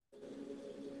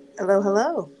Hello,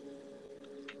 hello.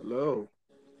 Hello.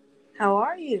 How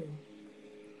are you?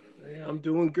 Hey, I'm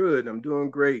doing good. I'm doing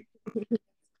great.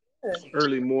 It's Good.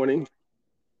 early morning.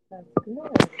 That's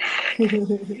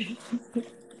good.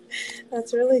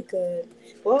 That's really good.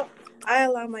 Well, I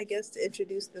allow my guests to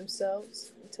introduce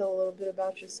themselves, tell a little bit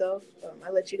about yourself.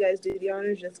 I let you guys do the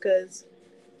honors just because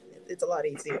it's a lot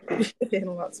easier and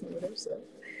a lot smoother. So,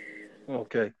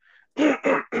 Okay.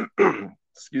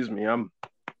 Excuse me. I'm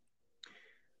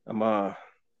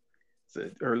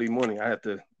it's early morning. I have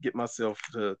to get myself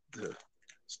to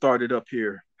start it up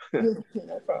here. no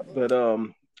problem. But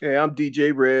hey, I'm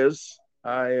DJ Rez.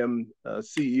 I am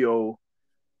CEO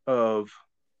of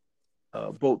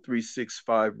Boat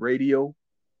 365 Radio.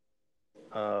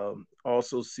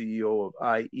 Also CEO of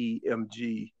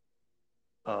IEMG.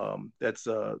 That's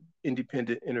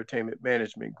Independent Entertainment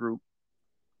Management Group.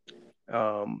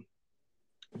 Um,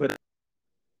 but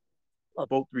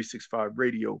Boat 365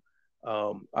 Radio.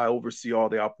 I oversee all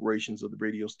the operations of the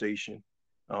radio station.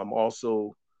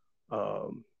 Also,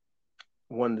 um,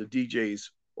 one of the DJs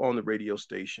on the radio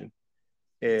station,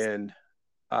 and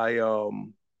I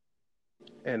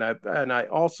I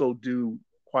also do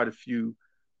quite a few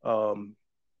um,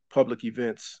 public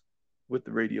events with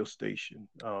the radio station.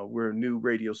 We're a new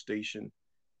radio station.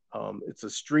 It's a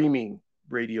streaming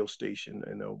radio station,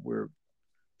 and we're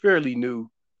fairly new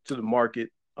to the market.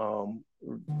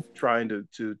 We're trying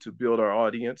to build our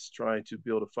audience, trying to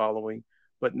build a following,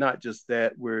 but not just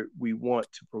that. We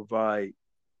want to provide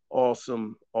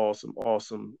awesome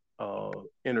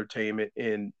entertainment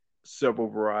in several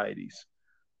varieties,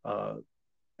 uh,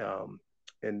 um,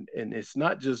 and it's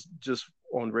not just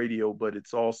on radio, but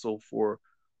it's also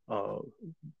uh,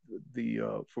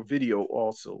 for video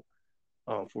also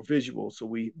for visual. So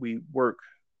we work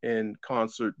in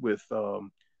concert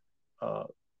uh,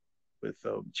 with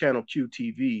Channel Q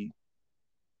TV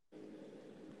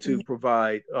to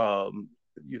provide a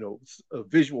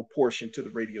visual portion to the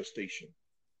radio station.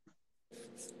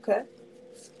 Okay.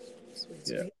 Sweet,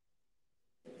 Yeah, sweet.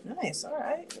 Nice. All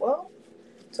right. Well,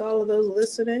 to all of those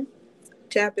listening,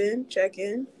 tap in, check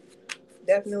in.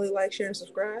 Definitely like, share, and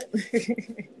subscribe.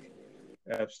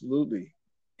 absolutely,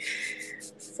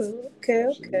 So, okay.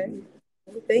 absolutely.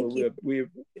 Well, Well, thank you we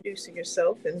for introducing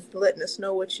yourself and letting us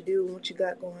know what you do and what you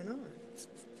got going on.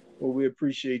 we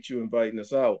appreciate you inviting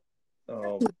us out.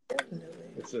 Definitely.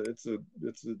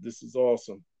 This is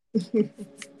awesome.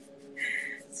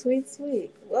 Sweet,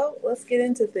 sweet. Well, let's get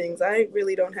into things. I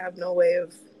really don't have no way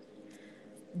of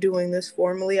doing this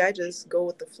formally. I just go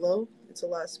with the flow. It's a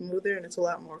lot smoother and it's a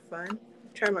lot more fun.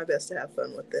 Try my best to have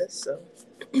fun with this. So,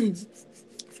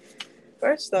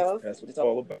 first off, That's what it's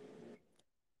all about.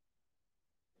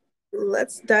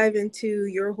 let's dive into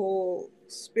your whole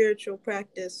spiritual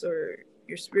practice or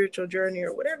your spiritual journey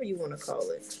or whatever you want to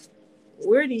call it.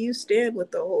 Where do you stand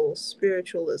with the whole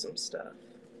spiritualism stuff?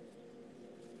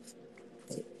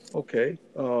 Okay.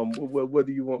 What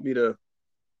do you want me to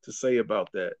say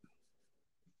about that?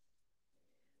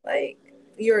 Like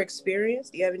your experience?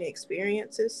 Do you have any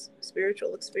experiences,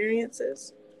 spiritual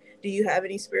experiences? Do you have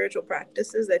any spiritual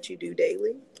practices that you do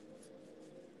daily?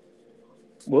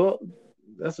 Well,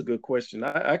 that's a good question.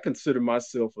 I consider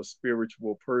myself a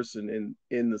spiritual person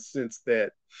in the sense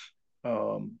that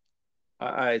um,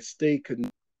 I stay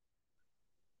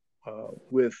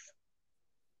with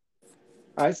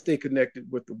I stay connected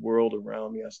with the world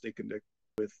around me. I stay connected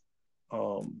with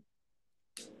um,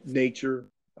 nature.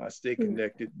 I stay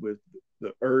connected with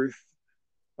the earth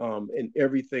and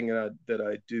everything that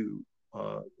I do.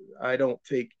 Uh, I don't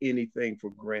take anything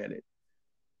for granted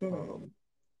Mm-hmm. um,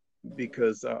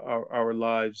 because our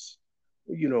lives,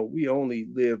 we only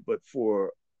live but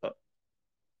for a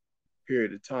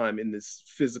period of time in this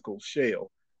physical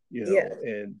shell, Yeah.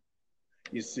 and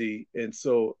you see, and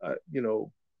so,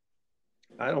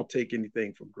 I don't take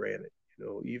anything for granted.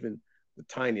 Even the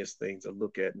tiniest things I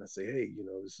look at and I say, hey,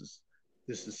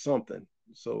 this is something.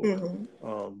 So,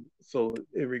 Mm-hmm. so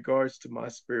in regards to my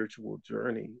spiritual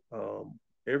journey,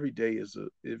 every day is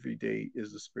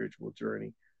a spiritual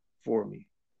journey for me.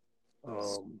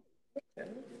 Um,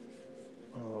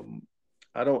 um,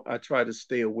 I try to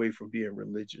stay away from being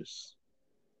religious.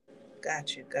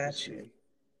 Got you. You Got you. see,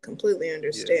 Completely yeah,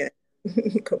 understand.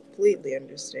 Completely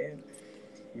understand.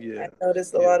 I yeah,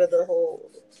 noticed a yeah, lot of the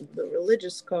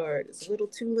religious card is a little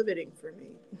too limiting for me.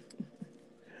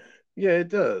 yeah. It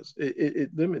does.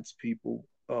 It limits people.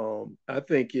 I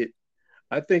think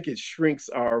it shrinks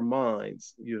our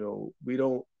minds. We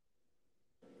don't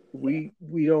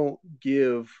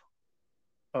give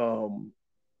um,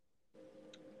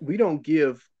 we don't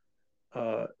give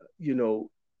uh, you know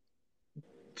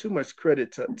too much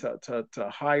credit to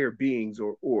higher beings,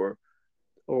 or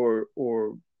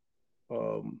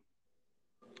um,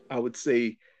 I would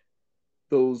say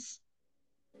those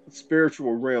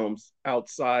spiritual realms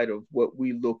outside of what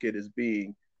we look at as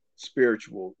being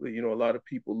spiritual. You know, a lot of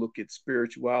people look at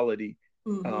spirituality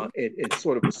Mm-hmm. and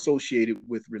sort of associated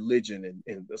with religion,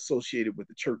 and associated with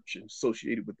the church, and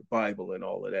associated with the Bible and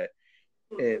all of that.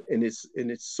 Mm-hmm. And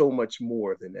it's so much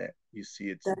more than that. You see,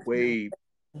 it's Definitely.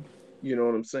 way, you know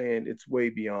what I'm saying? It's way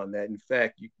beyond that. In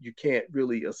fact, you can't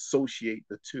really associate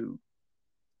the two.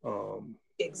 Um,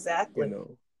 you Exactly.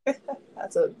 know,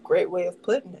 That's a great way of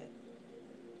putting it.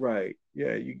 right.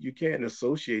 Yeah, you can't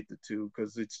associate the two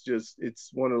because it's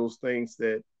one of those things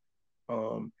that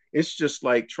it's just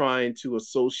like trying to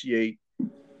associate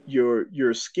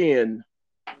your skin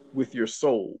with your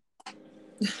soul.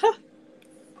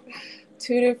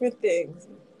 Two different things.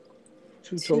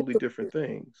 Two Two, totally different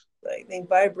things. like they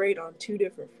vibrate on two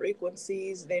different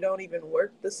frequencies. They don't even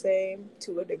work the same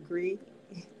to a degree.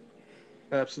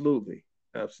 Absolutely.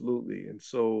 Absolutely. And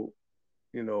so,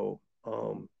 you know,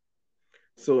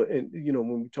 so, and you know,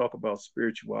 when we talk about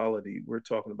spirituality, we're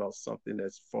talking about something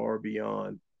that's far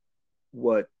beyond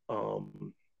what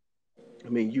I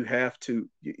mean, you have to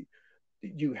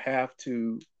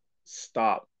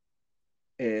stop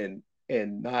and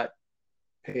not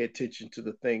pay attention to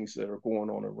the things that are going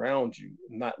on around you,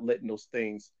 not letting those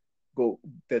things go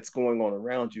that's going on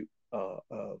around you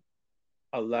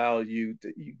allow you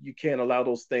to, you can't allow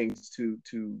those things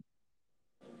to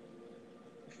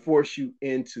force you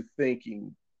into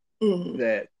thinking Mm-hmm.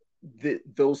 that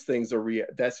those things are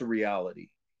that's a reality.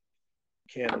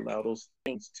 You can't allow those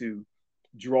things to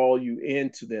draw you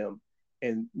into them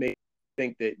and make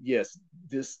think that yes,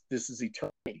 this is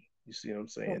eternity. You see what I'm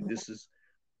saying? Mm-hmm. This is,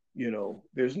 you know,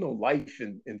 there's no life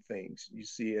in things you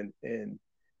see, and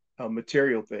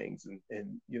material things,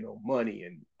 and you know, money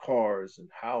and cars and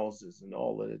houses and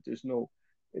all of it. There's no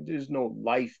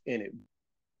life in it.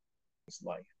 It's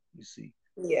life, you see.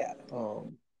 Yeah.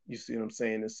 um you see what I'm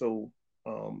saying? And so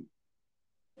um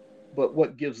but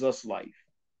what gives us life,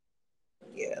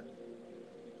 Yeah.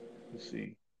 you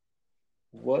see,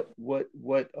 what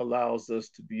allows us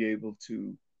to be able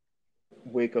to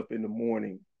wake up in the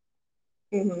morning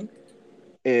Mm-hmm.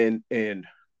 and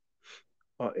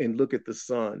look at the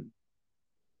sun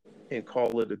and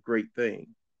call it a great thing.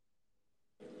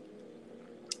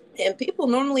 And people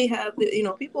normally have,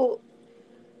 people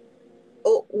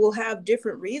will have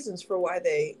different reasons for why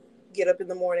they get up in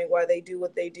the morning, why they do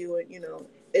what they do, and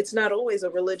it's not always a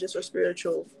religious or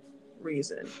spiritual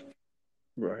reason.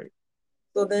 Right.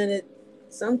 So then it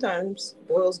sometimes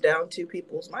boils down to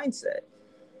people's mindset.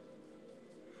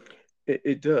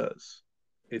 It does.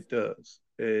 It does.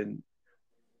 And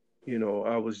you know,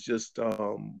 I was just at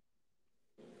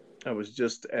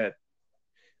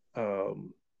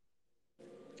um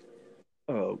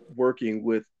working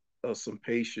with some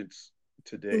patients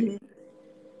today,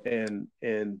 Mm-hmm.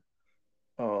 and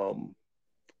um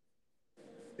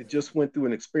it just went through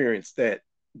an experience that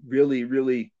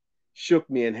really shook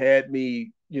me and had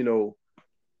me, you know,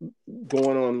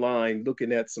 going online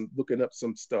looking up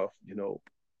some stuff, you know.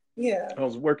 Yeah. I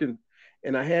was working,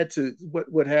 and I had to,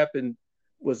 what happened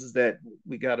was is that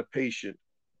we got a patient,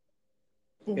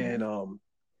 Mm-hmm. and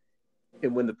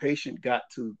and when the patient got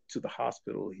to the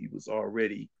hospital, he was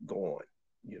already gone,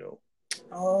 you know.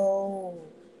 Oh.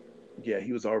 Yeah,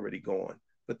 he was already gone.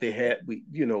 But they had, we,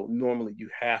 you know, normally you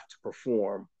have to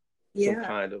perform some Yeah.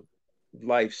 kind of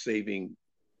life-saving,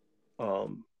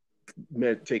 um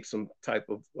take some type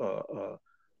of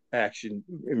action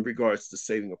in regards to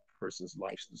saving a person's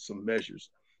life, some measures.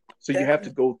 So you have to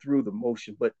Definitely. go through the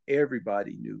motion, but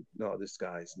everybody knew, no, this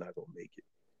guy is not going to make it,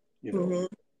 you know. Mm-hmm.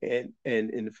 And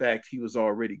in fact, he was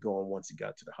already gone once he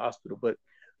got to the hospital. But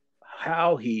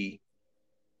how he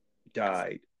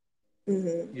died,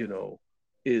 Mm-hmm. you know,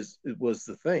 is it was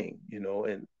the thing, you know.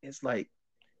 And it's like,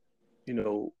 you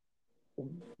know,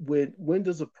 when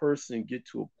does a person get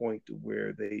to a point to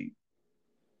where they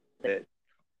that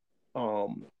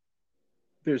um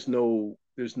there's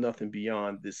nothing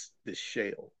beyond this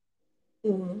shell.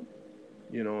 Mm-hmm.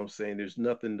 You know what I'm saying? There's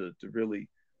nothing to really,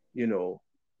 you know,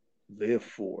 live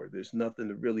for. There's nothing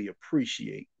to really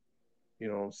appreciate. You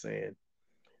know what I'm saying?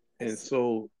 I And see.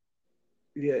 so,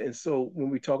 yeah, and so when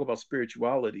we talk about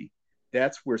spirituality,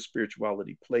 that's where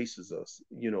spirituality places us.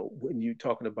 You know, when you're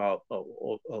talking about um,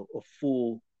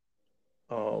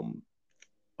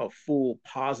 a full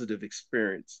positive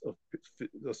experience of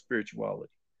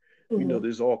spirituality. You know, Mm-hmm.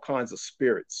 there's all kinds of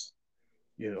spirits.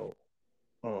 You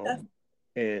know, Def-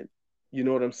 and you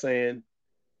know what I'm saying?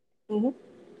 mm-hmm.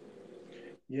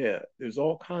 Yeah, there's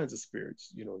all kinds of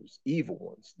spirits. You know, there's evil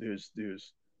ones. There's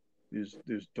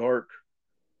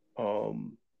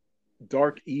um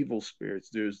dark evil spirits.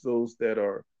 There's those that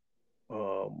are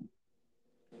um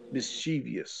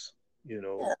mischievous, you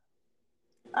know. Yeah.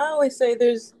 I always say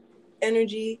there's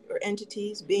energy or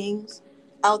entities, beings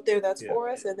out there that's Yeah, for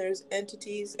us, and there's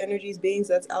entities, energies, beings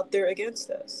that's out there against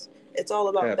us. It's all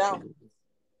about balance.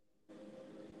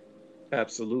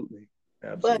 absolutely.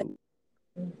 Absolutely. But Absolutely.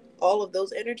 all of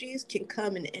those energies can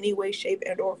come in any way, shape,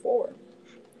 and or form.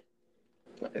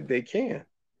 They can.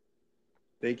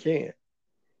 They can.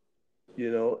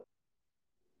 You know,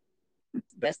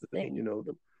 that's the thing, you know,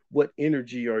 what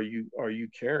energy are you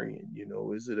carrying? You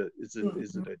know, is it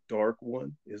Mhm. a dark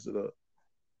one? Is it a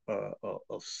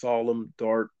solemn,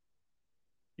 dark,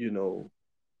 you know,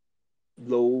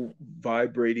 low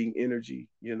vibrating energy,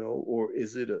 you know, or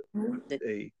is it a,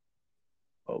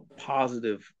 a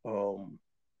positive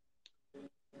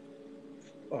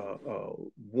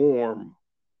warm,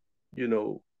 you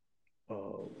know,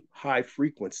 high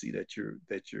frequency that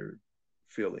you're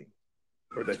feeling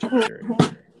or that you're carrying.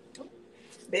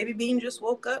 Baby Bean just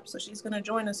woke up, so she's going to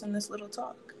join us in this little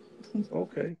talk.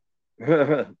 Okay.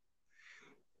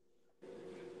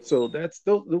 So that's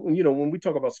those, you know, when we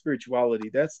talk about spirituality,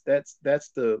 that's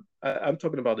I'm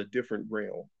talking about a different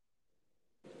realm,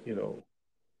 you know,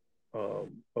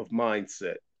 of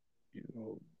mindset, you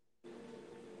know.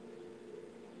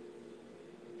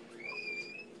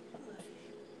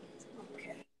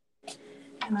 Okay.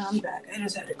 And I'm back. I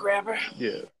just had to grab her.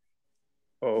 Yeah.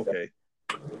 Oh, okay.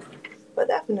 But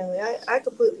definitely, I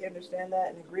completely understand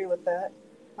that and agree with that.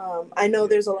 I know Yeah.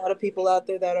 there's a lot of people out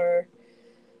there that are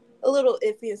a little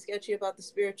iffy and sketchy about the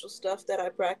spiritual stuff that I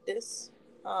practice,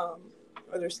 um,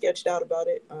 or they're sketched out about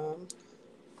it.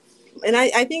 And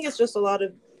I think it's just a lot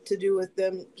of to do with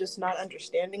them just not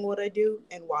understanding what I do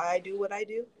and why I do what I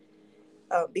do,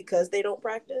 because they don't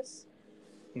practice.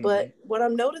 Mm-hmm. But what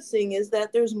I'm noticing is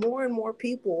that there's more and more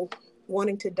people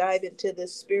wanting to dive into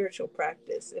this spiritual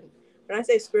practice. And when I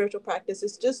say spiritual practice,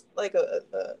 it's just like a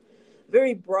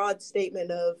very broad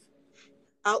statement of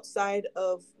outside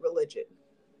of religion,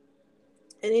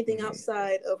 anything Mm-hmm.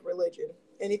 outside of religion,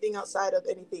 anything outside of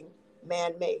anything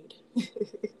man made. uh,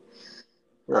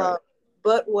 Right.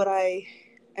 but what I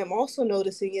am also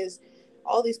noticing is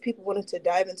all these people wanting to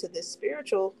dive into this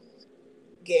spiritual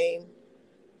game.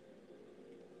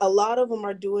 A lot of them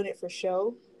are doing it for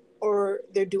show, or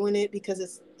they're doing it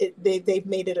because they've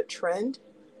made it a trend,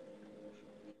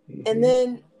 and Mm-hmm.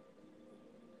 then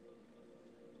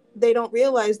they don't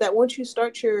realize that once you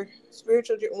start your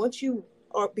spiritual journey, once you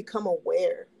are become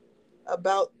aware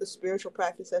about the spiritual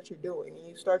practice that you're doing and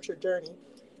you start your journey,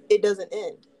 it doesn't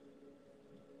end.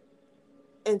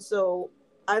 And so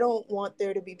I don't want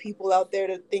there to be people out there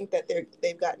to think that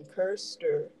they've gotten cursed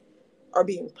or are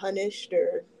being punished,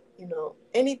 or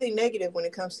anything negative when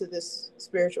it comes to this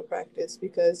spiritual practice,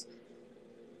 because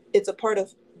it's a part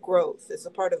of growth. It's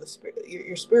a part of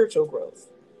your spiritual growth.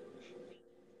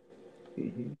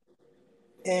 Mm-hmm.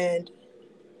 And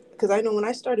because I know when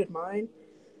I started mine,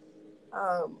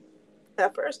 um,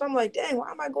 at first I'm like, dang,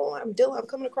 why am I going? I'm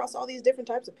coming across all these different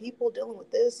types of people dealing with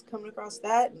this, coming across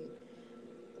that, and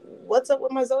what's up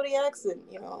with my zodiacs, and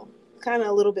kind of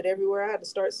a little bit everywhere. I had to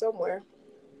start somewhere,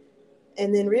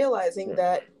 and then realizing Right.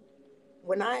 that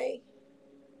when I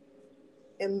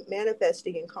am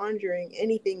manifesting and conjuring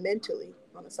anything mentally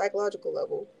on a psychological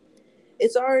level,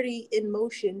 it's already in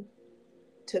motion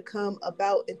to come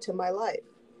about into my life.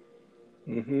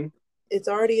 Mm-hmm. It's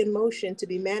already in motion to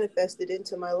be manifested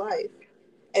into my life.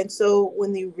 And so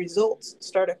when the results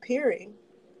start appearing,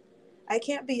 I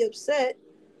can't be upset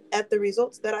at the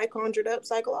results that I conjured up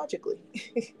psychologically.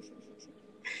 It's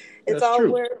That's all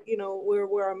true. where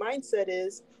our mindset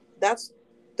is. That's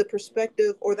the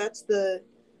perspective, or that's the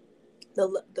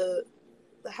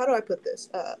how do I put this?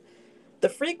 The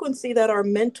frequency that our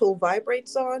mental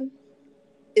vibrates on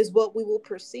is what we will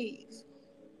perceive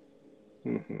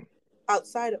Mm-hmm.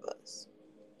 outside of us.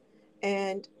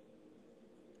 And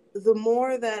the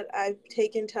more that I've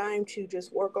taken time to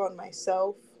just work on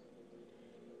myself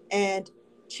and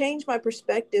change my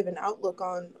perspective and outlook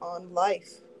on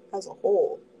life as a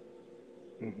whole,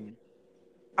 Mm-hmm.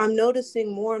 I'm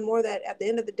noticing more and more that at the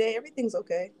end of the day, everything's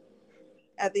okay.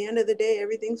 At the end of the day,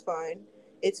 everything's fine.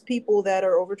 It's people that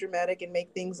are over dramatic and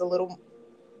make things a little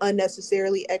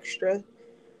unnecessarily extra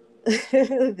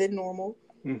than normal.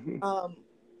 Mm-hmm. Um,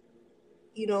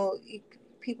 you know, you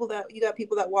got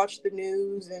people that watch the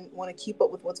news and want to keep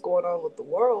up with what's going on with the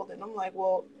world, and I'm like,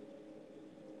 well,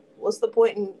 what's the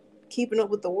point in keeping up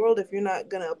with the world if you're not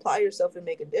going to apply yourself and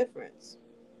make a difference?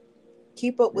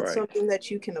 Keep up with Right. something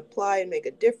that you can apply and make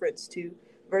a difference to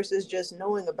versus just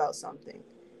knowing about something.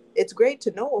 It's great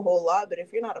to know a whole lot, but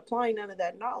if you're not applying none of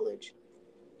that knowledge,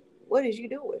 what is you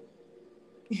doing?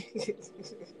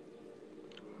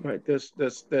 Right. That's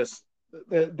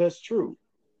true.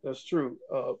 That's true.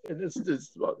 And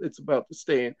it's about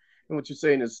staying. And what you're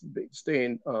saying is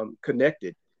staying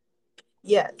connected.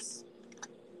 Yes.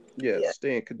 Yeah, Yeah.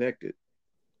 staying connected.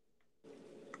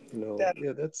 That,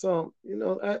 Yeah, that's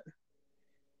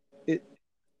it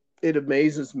it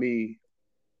amazes me.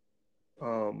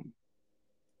 Um,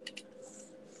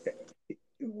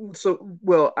 so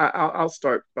well, I'll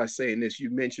start by saying this. You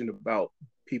mentioned about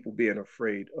people being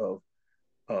afraid of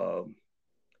um,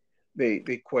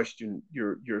 they question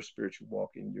your spiritual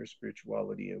walk and your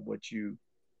spirituality and what you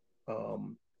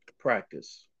um,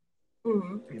 practice.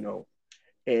 mm-hmm. You know,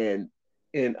 and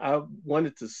I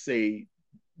wanted to say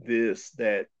this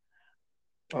that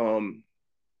um,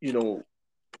 you know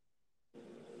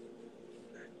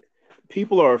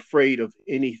people are afraid of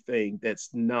anything that's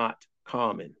not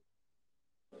common.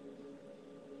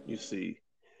 You see,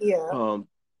 Yeah. um,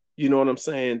 you know what I'm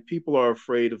saying? People are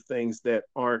afraid of things that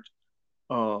aren't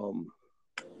um,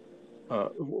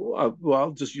 well,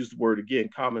 I'll just use the word again,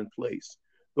 commonplace.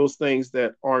 Those things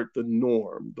that aren't the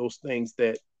norm. Those things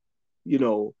that you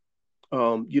know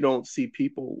you don't see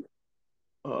people.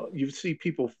 You see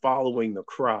people following the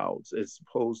crowds as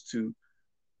opposed to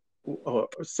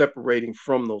separating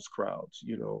from those crowds.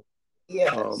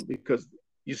 Yes. Because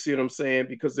you see what I'm saying?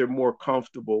 Because they're more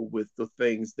comfortable with the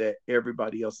things that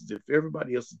everybody else is. If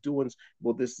everybody else is doing,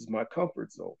 well, this is my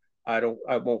comfort zone. I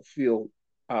won't feel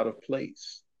out of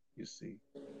place. You see,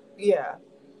 Yeah.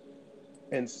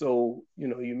 and so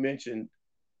you mentioned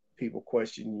people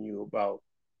questioning you about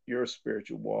your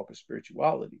spiritual walk or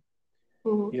spirituality.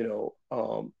 Mm-hmm. You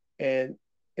know, and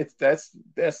that's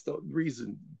the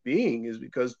reason being is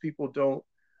because people don't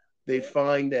they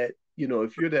find that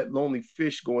if you're that lonely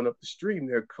fish going up the stream,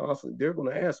 they're going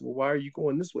to ask, well, why are you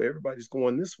going this way? Everybody's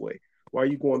going this way. Why are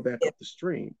you going back Yeah. up the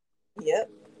stream?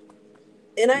 Yep.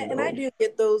 And I You and I know, do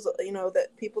get those, that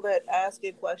people that ask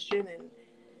a question and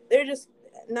they're just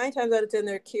 9 times out of 10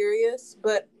 they're curious,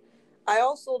 but I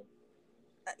also,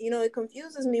 it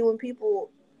confuses me when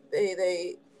people they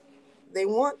they they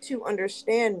want to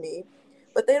understand me,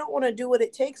 but they don't want to do what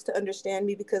it takes to understand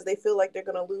me because they feel like they're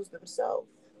going to lose themselves.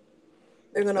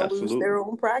 They're going to lose their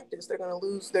absolutely. own practice. They're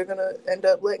going to end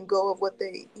up letting go of what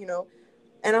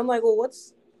and I'm like, well,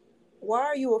 why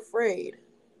are you afraid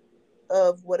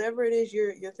of whatever it is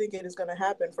you're thinking is going to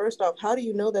happen? First off, how do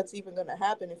you know that's even going to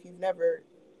happen if you've never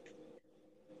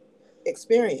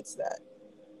experienced that?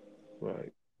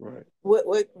 Right, right.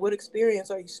 What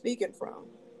experience are you speaking from?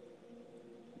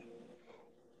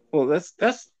 Well, that's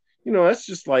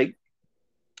just like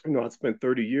I spent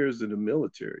 30 years in the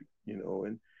military.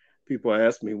 And people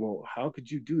ask me, well, how could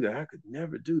you do that? I could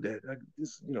never do that.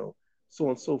 So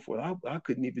on and so forth. I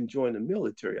couldn't even join the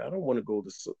military. I don't want to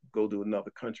go to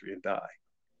another country and die.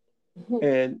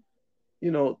 And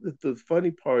the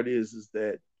funny part is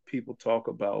that people talk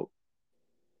about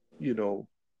you know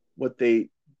what they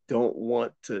don't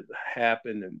want to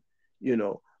happen, and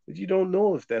but you don't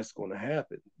know if that's going to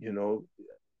happen.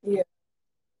 Yeah.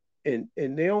 And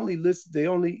they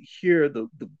only hear the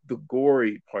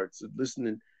gory parts of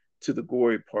listening to the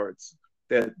gory parts,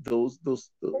 that those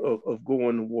of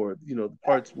going to war, the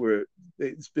parts where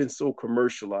it's been so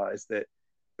commercialized that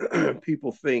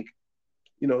people think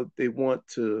they want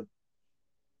to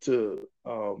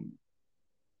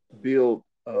build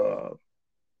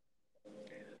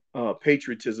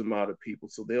patriotism out of people.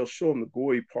 So they'll show them the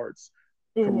gory parts,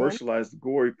 Mm-hmm. commercialize the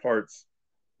gory parts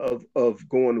of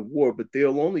going to war, but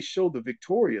they'll only show the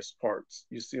victorious parts.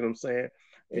 You see what I'm saying?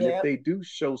 And if Yeah. they do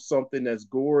show something that's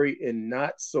gory and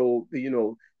not so,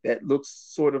 that looks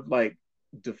sort of like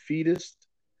defeatist,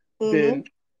 Mm-hmm.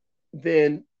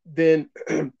 then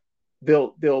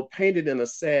they'll paint it in a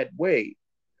sad way,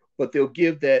 but they'll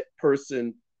give that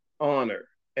person honor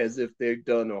as if they've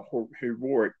done a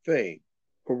heroic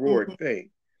Mm-hmm.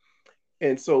 thing.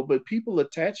 And so, but people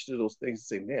attach to those things and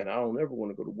say, man, I don't ever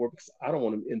want to go to war because I don't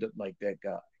want to end up like that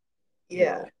guy, you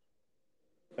Yeah.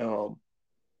 know.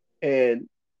 Um,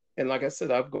 and like I said,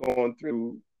 I've gone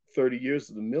through 30 years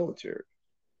of the military,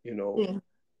 you know, Mm-hmm.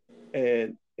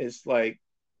 and it's like,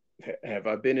 have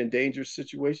I been in dangerous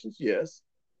situations? Yes.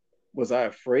 Was I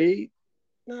afraid?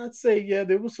 No, I'd say, yeah,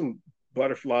 there was some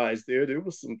butterflies there. There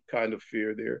was some kind of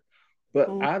fear there. But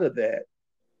out of that,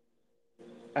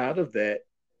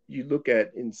 you look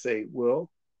at and say, well,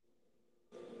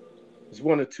 there's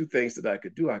one or two things that I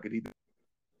could do. I could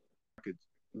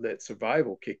let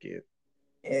survival kick in.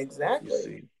 You Exactly.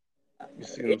 see, You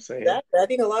see what Yeah, I'm saying? exactly. I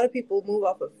think a lot of people move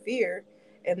off of fear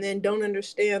and then don't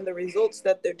understand the results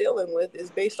that they're dealing with is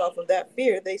based off of that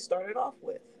fear they started off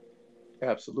with.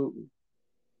 Absolutely.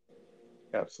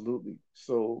 Absolutely.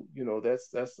 So, that's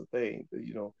the thing.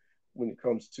 When it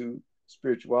comes to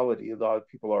spirituality, a lot of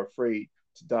people are afraid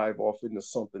to dive off into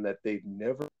something that they've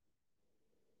never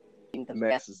seen the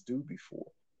masses do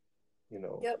before, you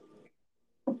know. Yep.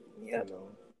 You Yep. know.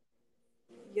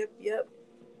 Yep. Yep.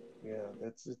 Yeah,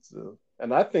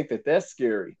 and I think that that's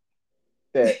scary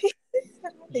that I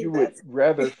you think would that's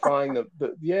rather find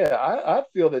the yeah, I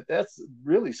feel that that's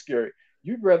really scary.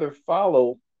 You'd rather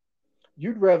follow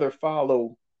you'd rather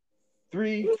follow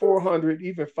three, 400,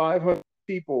 even 500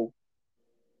 people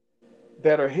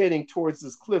that are heading towards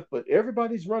this cliff, but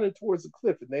everybody's running towards the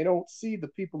cliff and they don't see the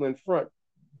people in front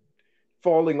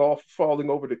falling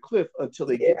over the cliff until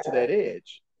they get to yeah, that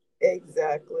edge,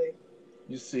 exactly.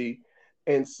 you see.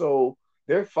 And so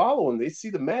they're following, they see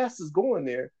the masses going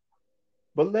there,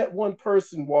 but let one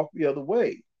person walk the other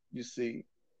way, you see.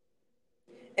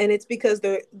 And it's because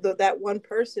that one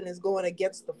person is going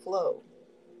against the flow.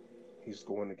 He's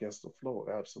going against the flow,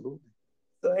 absolutely.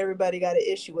 So everybody got an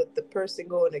issue with the person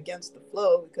going against the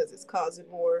flow because it's causing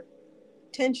more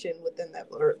tension within that,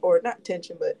 or not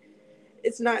tension, but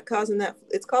it's causing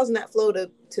that flow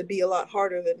to be a lot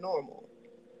harder than normal.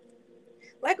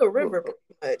 Like a Well, river, pretty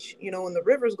much. When the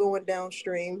river's going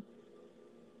downstream,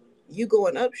 you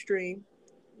going upstream,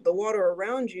 the water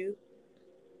around you,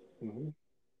 mm-hmm,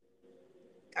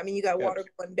 I mean, you got water abs-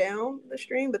 going down the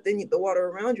stream, but then the water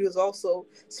around you is also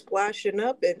splashing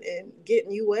up and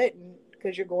getting you wet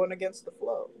because you're going against the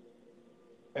flow.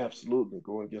 absolutely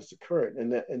going against the current,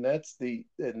 and that's the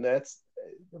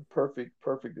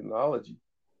perfect analogy.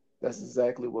 That's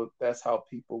exactly that's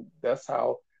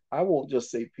how, I won't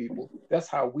just say people, that's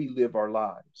how we live our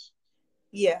lives.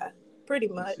 Yeah, pretty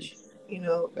You see, much. You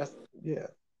know, that's, yeah.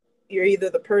 you're either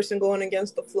the person going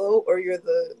against the flow or you're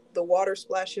the water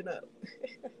splashing up.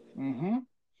 Mm-hmm.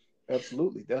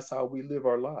 Absolutely. That's how we live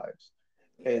our lives.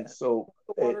 And Yeah, so,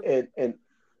 the and, water. and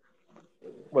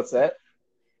what's that?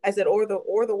 I said, or the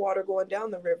water going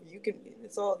down the river.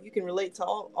 It's all you can relate to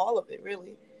all of it,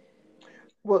 really.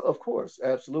 Well, of course,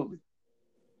 absolutely.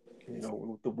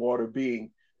 With the water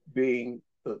being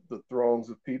the throngs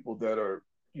of people that are,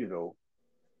 you know,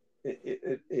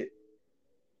 it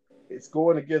it's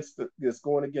going against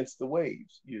the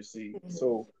waves, you see. Mhm.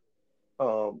 So,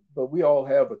 but we all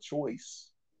have a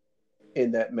choice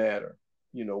in that matter.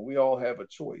 We all have a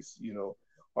choice.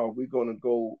 Are we going to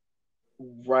go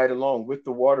right along with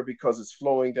the water because it's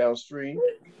flowing downstream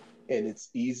and it's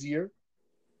easier,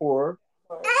 or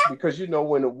because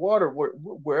when the water,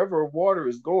 wherever water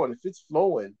is going, if it's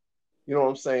flowing, you know what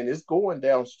I'm saying, it's going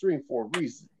downstream for a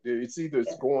reason. It's either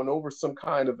it's Yeah. going over some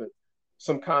kind of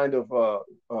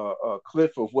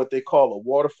cliff of what they call a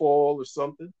waterfall or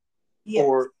something, Yes.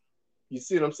 or you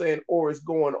see what I'm saying, or it's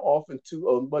going off into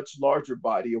a much larger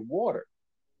body of water.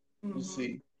 You Hmm.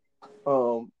 see,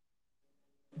 um,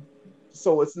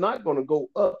 so it's not going to go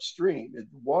upstream. The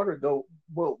water don't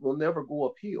will never go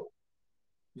uphill.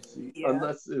 You see, Yeah.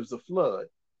 unless there's a flood.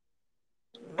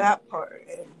 That part.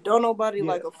 And don't nobody Yeah,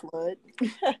 like a flood.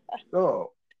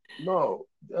 no, no,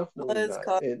 definitely Floods not.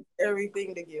 cause And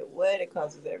everything to get wet. It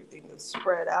causes everything to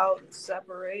spread out and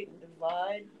separate and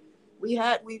divide. We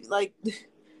like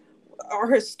our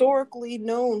historically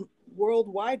known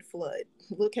worldwide flood.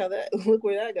 Look where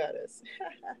that got us.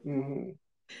 mhm,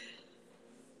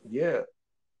 yeah,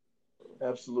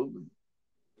 absolutely.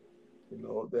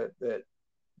 That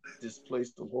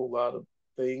displaced a whole lot of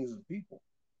things and people.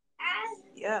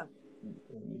 Yeah,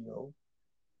 And,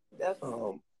 definitely.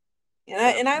 um,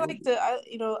 And I like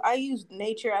absolutely. to I use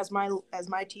nature as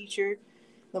my teacher.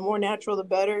 The more natural, the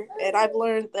better. And I've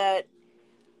learned that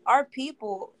our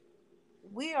people,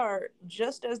 we are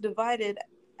just as divided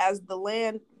as the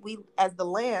lands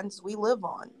we live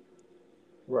on.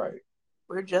 Right.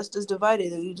 We're just as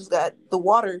divided. You just got the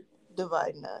water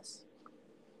dividing us.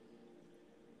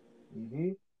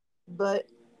 Hmm. But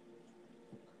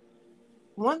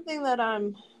one thing that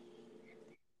I'm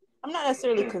not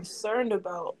necessarily concerned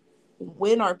about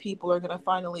when our people are going to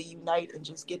finally unite and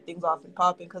just get things off and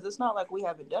popping, because it's not like we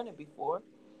haven't done it before.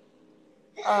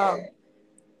 Um,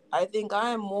 I think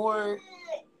I am more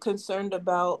concerned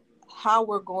about how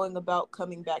we're going about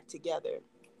coming back together,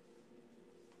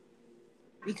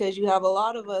 because you have a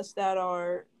lot of us that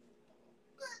are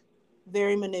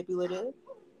very manipulative,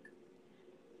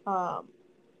 um,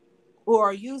 who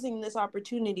are using this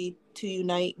opportunity to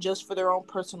unite just for their own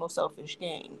personal selfish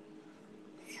gain.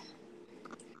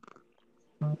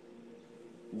 And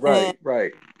Right.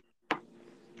 Right.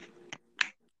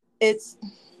 it's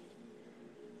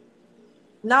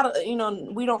not, you know,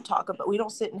 we don't talk about, we don't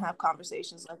sit and have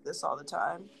conversations like this all the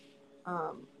time.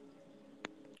 Um,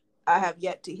 I have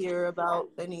yet to hear about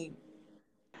any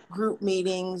group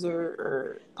meetings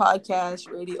or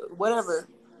podcast, radio, whatever,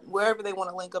 wherever they want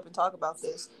to link up and talk about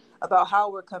this, about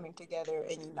how we're coming together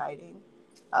and uniting.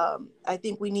 I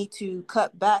think we need to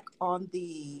cut back on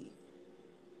the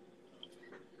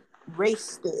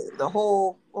race thing, the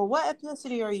whole, well, what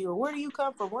ethnicity are you, or where do you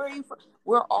come from, where are you from?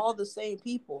 We're all the same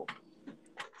people.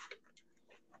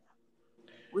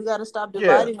 We got to stop Yeah.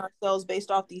 dividing ourselves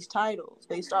based off these titles,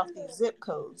 based off these zip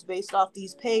codes, based off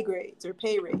these pay grades or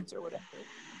pay rates or whatever.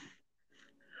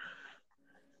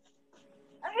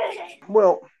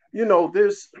 Well, you know,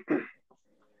 there's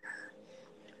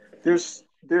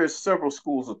several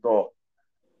schools of thought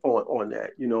on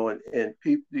that, you know, and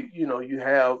people, you know, you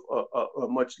have a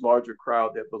much larger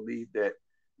crowd that believe that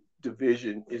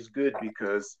division is good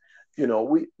because, you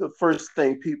know, the first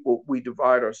thing people we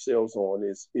divide ourselves on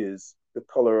is the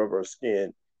color of our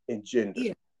skin and gender,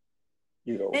 Yeah.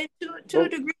 you know. And to a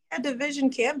But degree, that division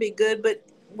can be good, but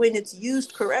when it's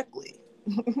used correctly.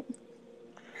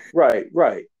 right,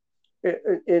 right.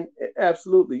 And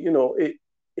absolutely, you know,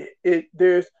 it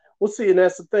there's well, see, and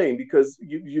that's the thing because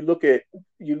you look at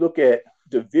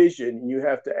division, and you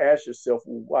have to ask yourself,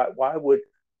 well, why would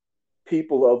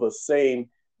people of a same,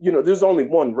 you know, there's only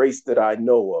one race that I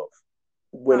know of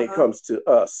when it Uh-huh. comes to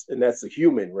us, and that's the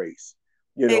human race,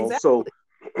 you know. So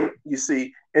Exactly. you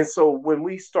see, and so when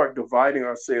we start dividing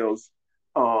ourselves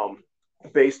um,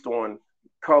 based on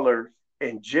color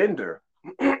and gender,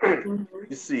 Mm-hmm.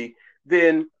 you see,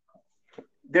 then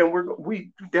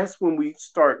we that's when we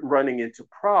start running into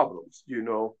problems, you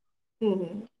know.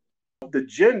 Mm-hmm. The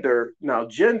gender, now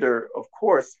gender, of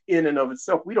course, in and of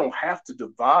itself, we don't have to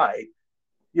divide,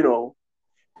 you know,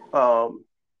 um,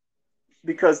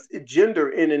 because gender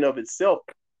in and of itself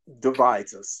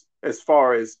divides us as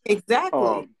far as Exactly.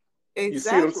 um, you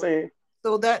see what I'm Exactly. saying?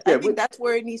 So that, I Yeah, think that's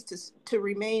where it needs to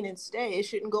remain and stay. It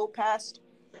shouldn't go past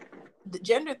the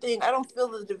gender thing. I don't feel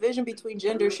the division between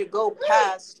gender should go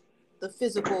past the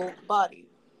physical body.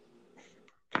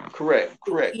 correct,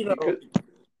 correct. You know, Because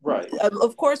right,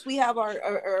 of course we have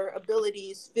our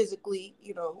abilities physically,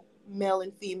 you know, male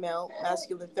and female,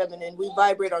 masculine, feminine. We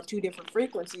vibrate on two different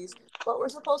frequencies, but we're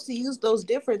supposed to use those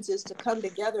differences to come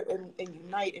together and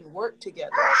unite and work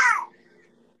together.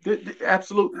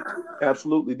 absolutely,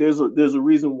 absolutely. There's a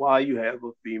reason why you have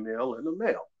a female and a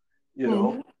male, you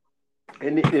know,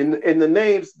 Mm-hmm. and the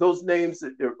names, those names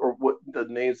that are what the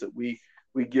names that we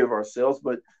give ourselves,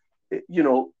 but you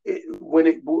know,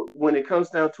 when it comes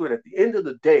down to it, at the end of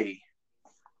the day,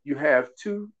 you have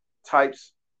two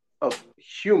types of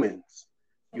humans.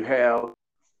 You have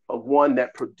a one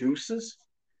that produces,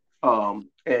 and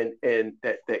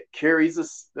that carries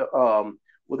us. Well,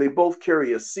 they both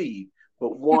carry a seed,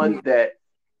 but Mm-hmm. one that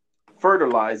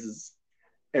fertilizes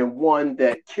and one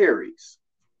that carries.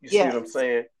 You see what I'm Yes.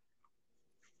 saying?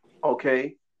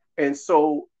 Okay, and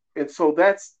so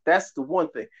that's the one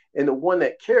thing, and the one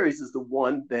that carries is the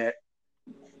one that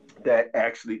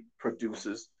actually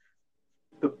produces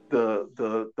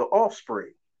the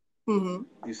offspring.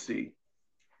 Mm-hmm. You see,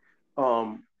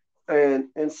 um,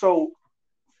 and so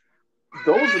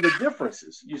those are the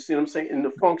differences. You see what I'm saying? In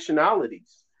the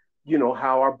functionalities, you know,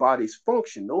 how our bodies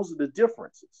function. Those are the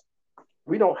differences.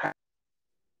 We don't have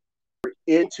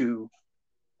into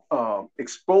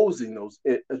exposing those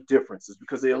differences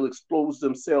because they'll expose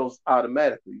themselves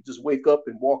automatically. You just wake up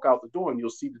and walk out the door and you'll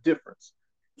see the difference.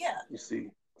 Yeah. You see,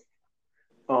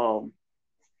 um,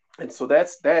 and so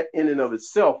that's that in and of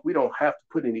itself. We don't have to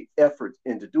put any effort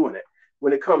into doing it.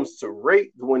 When it comes to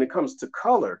rate, when it comes to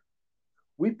color,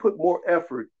 we put more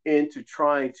effort into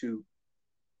trying to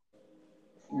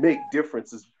make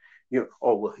differences. You know,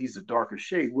 oh well, he's a darker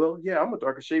shade. Well, yeah, I'm a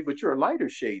darker shade, but you're a lighter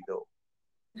shade though.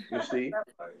 You see,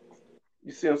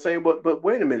 you see what I'm saying? But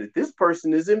wait a minute, this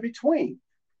person is in between.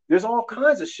 There's all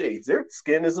kinds of shades. Their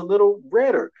skin is a little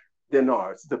redder than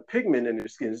ours. The pigment in their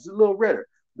skin is a little redder.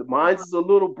 The mine's Uh-huh. is a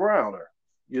little browner.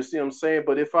 You see what I'm saying?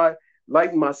 But if I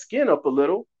lighten my skin up a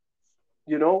little,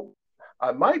 you know,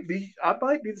 I might be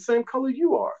the same color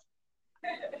you are.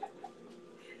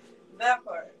 That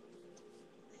part.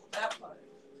 That part.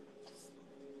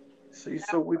 See,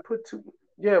 so we put two,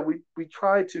 yeah, we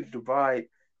try to divide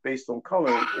based on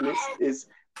color, and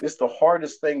it's the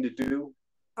hardest thing to do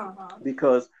Uh-huh.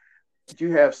 because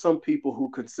you have some people who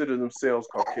consider themselves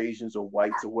Caucasians or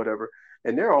whites or whatever,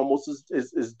 and they're almost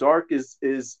as dark you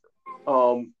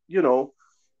know,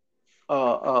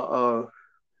 uh, uh,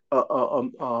 uh, uh, uh,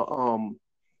 um, uh, um,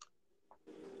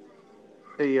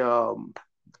 a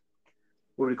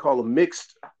what we call a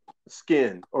mixed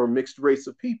skin or mixed race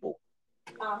of people.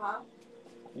 Uh-huh.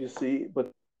 You see,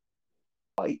 but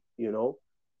white,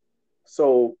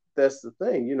 So that's the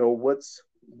thing, what's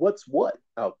what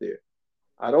out there.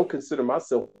 I don't consider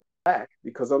myself black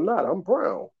because I'm not. I'm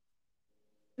brown.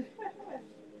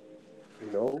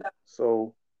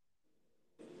 So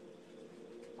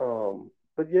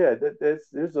but yeah,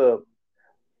 there's a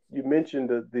you mentioned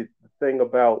the thing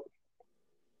about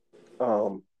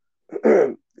um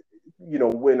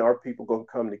when are people going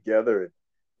to come together and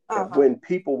Uh-huh. when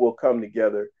people will come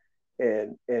together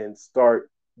and start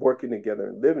working together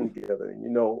and living together.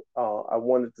 And I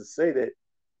wanted to say that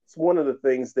it's one of the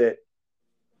things that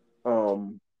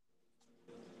um,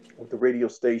 with the radio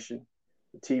station,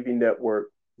 the TV network,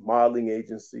 modeling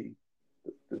agency,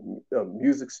 the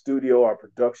music studio, our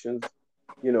productions,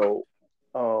 you know,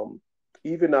 um,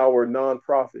 even our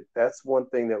nonprofit. That's one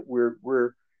thing that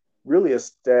we're really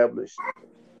established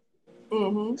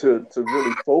Mm-hmm. to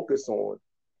really focus on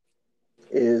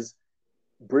is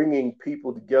bringing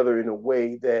people together in a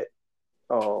way that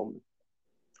um,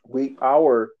 we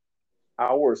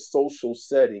our social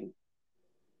setting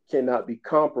cannot be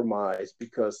compromised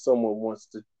because someone wants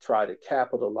to try to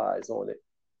capitalize on it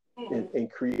and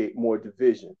create more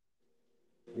division.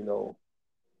 You know,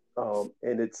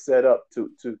 and it's set up to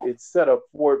it's set up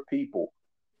for people,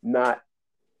 not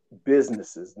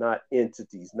businesses, not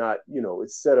entities, not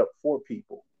it's set up for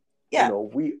people. Yeah.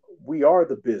 We are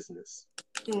the business.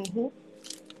 Mm-hmm.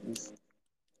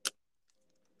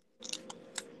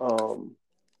 Um,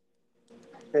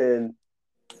 and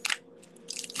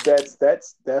that's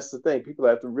the thing. People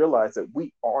have to realize that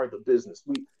we are the business.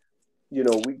 We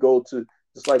go to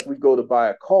just like we go to buy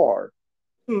a car,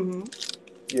 Mm-hmm.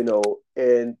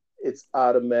 and it's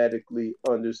automatically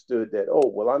understood that, oh,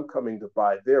 well, I'm coming to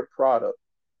buy their product.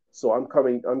 So I'm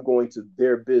going to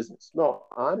their business. No,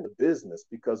 I'm the business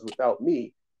because without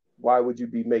me, why would you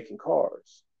be making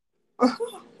cars?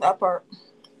 That part. You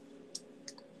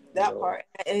That know, part.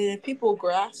 And if people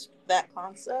grasp that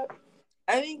concept,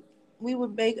 I think we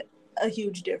would make a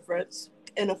huge difference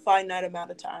in a finite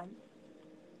amount of time.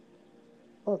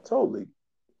 oh, totally.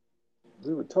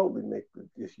 We would totally make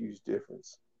a huge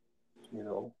difference. You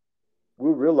know, we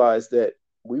realize that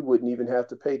we wouldn't even have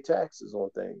to pay taxes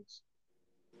on things.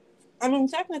 I mean,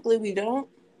 technically we don't,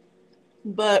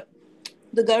 but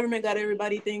the government got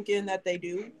everybody thinking that they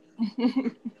do.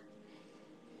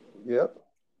 Yep.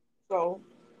 So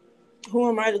who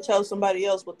am I to tell somebody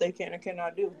else what they can and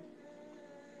cannot do?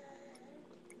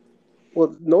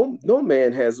 Well, no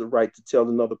man has a right to tell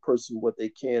another person what they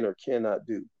can or cannot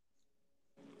do,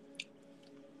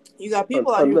 You got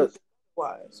people out here who unless think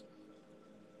otherwise.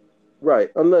 right,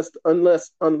 unless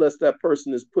that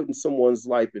person is putting someone's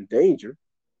life in danger.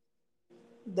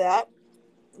 That,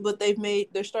 but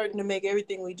they're starting to make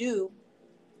everything we do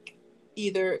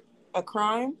either a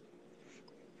crime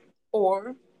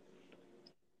or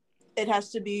it has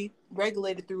to be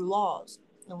regulated through laws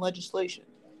and legislation.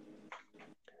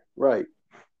 Right,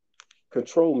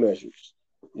 control measures.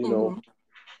 You know,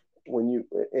 Mm-hmm. when you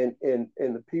and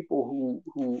the people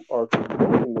who are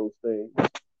controlling those things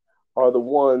are the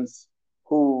ones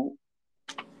who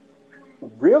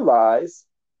realize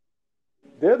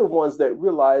they're the ones that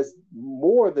realize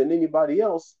more than anybody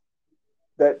else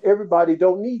that everybody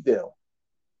don't need them.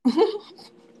 You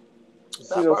see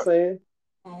That what I'm part. saying?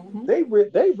 Mm-hmm. They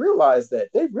realize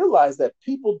that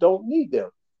people don't need them.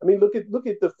 I mean, look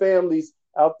at the families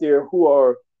out there who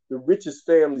are the richest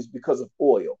families because of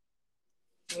oil.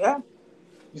 Yeah.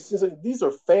 You see, so these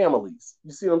are families.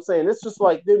 You see what I'm saying? It's just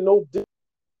like they're no different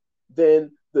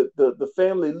than the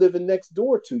family living next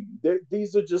door to you.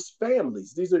 These are just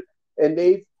families. And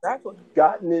they've Exactly.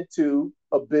 gotten into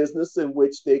a business in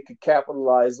which they could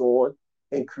capitalize on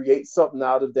and create something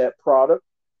out of that product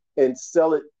and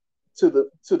sell it to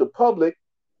the public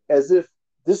as if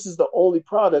this is the only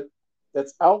product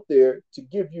that's out there to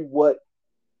give you what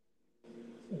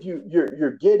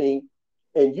you're getting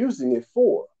and using it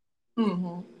for.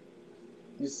 Mm-hmm.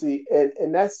 You see,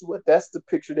 and that's the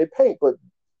picture they paint. But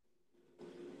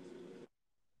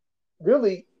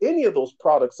really, any of those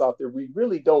products out there, we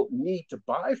really don't need to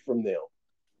buy from them.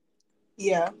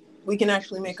 Yeah. We can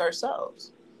actually make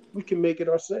ourselves. We can make it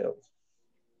ourselves.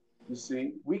 You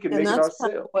see, we can And make it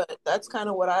ourselves. that's kind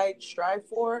of what I strive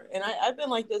for. And I've been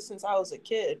like this since I was a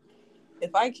kid.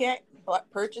 If I can't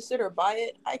purchase it or buy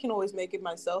it, I can always make it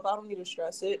myself. I don't need to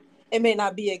stress it. It may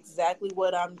not be exactly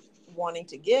what I'm wanting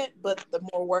to get, but the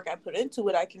more work I put into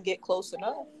it, I can get close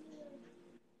enough.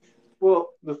 Well,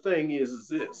 the thing is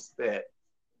this that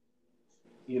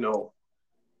you know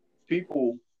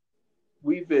people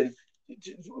we've been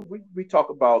we talk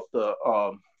about the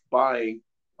buying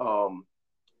um,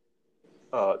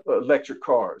 electric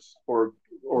cars or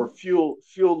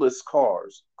fuelless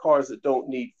cars that don't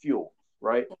need fuel,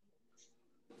 right?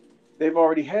 They've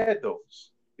already had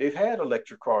those. They've had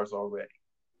electric cars already,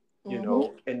 Mm-hmm.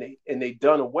 and they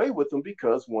done away with them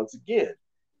because once again,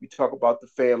 we talk about the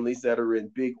families that are in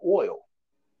big oil.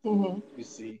 Mm-hmm. You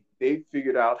see, they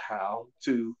figured out how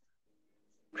to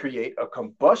create a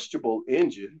combustible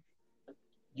engine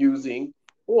using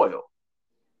oil,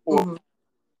 or Mm-hmm.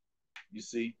 you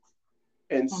see,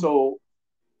 and so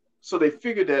they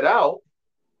figured that out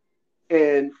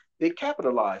and they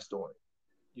capitalized on it.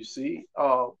 You see,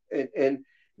 and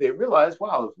they realized,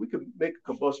 wow, if we could make a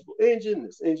combustible engine,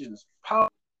 this engine is power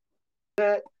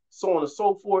that, so on and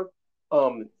so forth.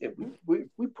 If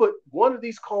we put one of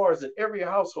these cars in every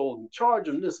household and charge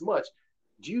them this much,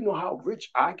 do you know how rich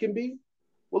I can be?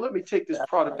 Well, let me take this That's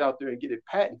product right. out there and get it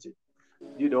patented,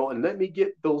 and let me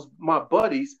get those my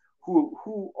buddies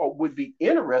would be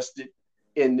interested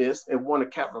in this and want to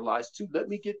capitalize too. Let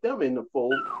me get them in the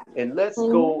fold and let's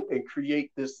Mm-hmm. go and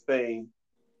create this thing.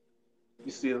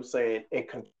 You see what I'm saying? And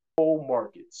control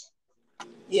markets.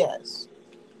 Yes.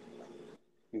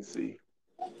 You see,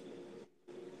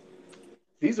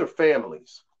 these are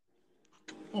families.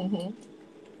 Mm-hmm.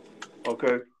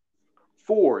 Okay,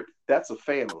 Ford, that's a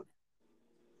family.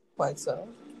 Quite so.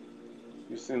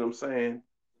 You see what I'm saying?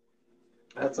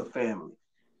 That's a family.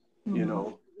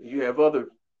 Mm-hmm. You have other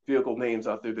vehicle names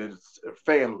out there that are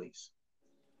families.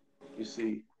 You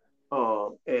see,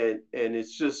 and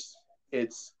it's just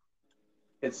it's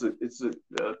it's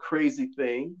a crazy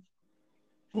thing,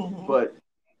 Mm-hmm. but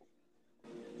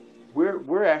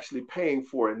we're actually paying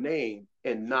for a name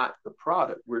and not the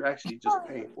product. We're actually just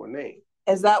paying for a name.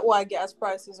 Is that why gas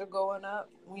prices are going up?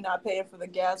 We're not paying for the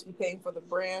gas, we're paying for the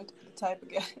brand, the type of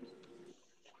gas.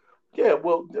 Yeah,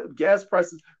 well, gas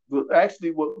prices.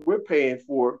 Actually, what we're paying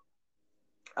for,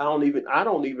 I don't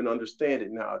even understand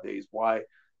it nowadays. Why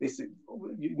they say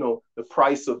the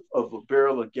price of a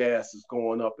barrel of gas is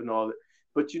going up and all that.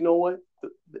 But you know what?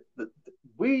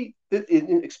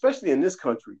 Especially in this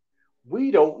country,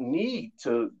 we don't need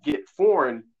to get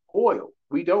foreign oil.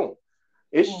 We don't.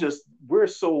 It's Mm. just we're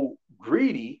so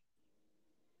greedy.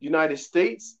 United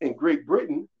States and Great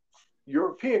Britain,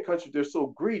 European countries, they're so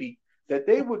greedy that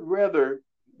they would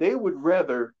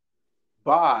rather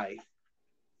buy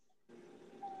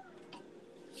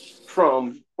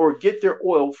from or get their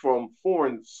oil from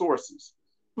foreign sources.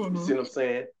 You see Mm-hmm. what I'm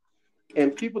saying?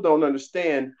 And people don't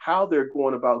understand how they're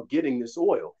going about getting this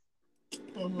oil.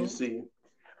 You Mm-hmm. see,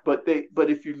 but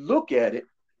if you look at it,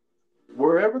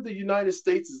 wherever the United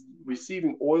States is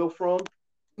receiving oil from,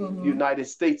 the Mm-hmm. United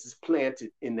States is planted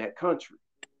in that country.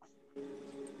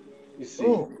 You see,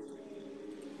 Mm.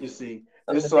 you see, Something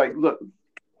to it's think like, about. look,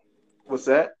 what's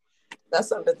that? That's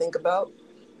something to think about.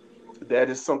 That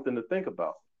is something to think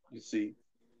about. You see,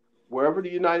 wherever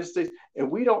the United States, and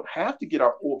we don't have to get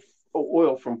our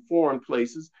oil from foreign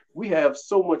places. We have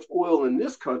so much oil in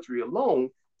this country alone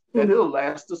that Mm-hmm. it'll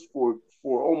last us for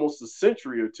almost a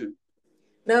century or two.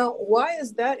 Now, why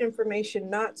is that information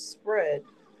not spread?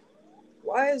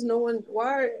 Why is no one?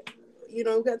 Why, we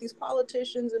got these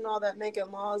politicians and all that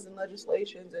making laws and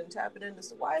legislations and tapping into.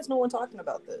 So why is no one talking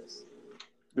about this?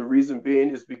 The reason being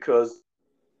is because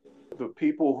the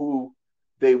people who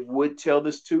they would tell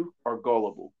this to are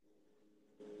gullible.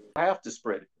 I have to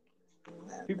spread it.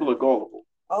 People are gullible.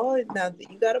 Oh, now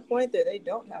you got a point there. They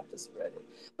don't have to spread it,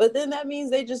 but then that means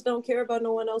they just don't care about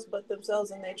no one else but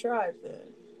themselves and their tribe. Then.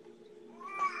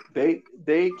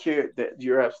 They care. That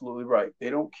you're absolutely right. They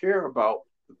don't care about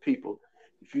the people.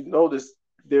 If you notice,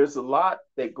 there's a lot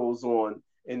that goes on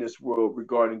in this world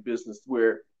regarding business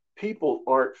where people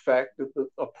aren't factored.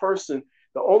 A person,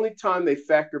 the only time they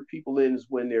factor people in is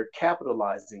when they're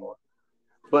capitalizing on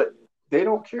it. But they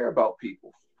don't care about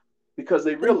people because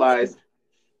they And realize,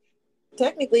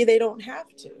 technically, they don't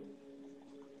have to.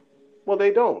 well,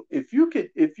 they don't. If you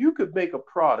could make a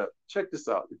product, check this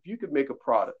out. If you could make a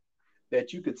product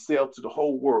that you could sell to the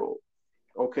whole world,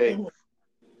 okay, Mhm.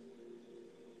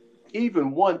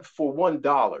 even one for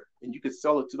 $1, and you could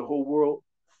sell it to the whole world,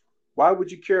 why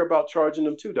would you care about charging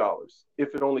them $2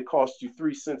 if it only costs you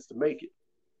 3 cents to make it?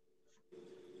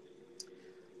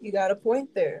 You got a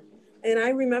point there. And I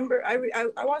remember I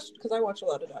watched because I watch a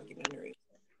lot of documentaries.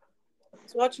 I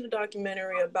was watching a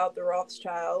documentary about the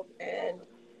Rothschild, and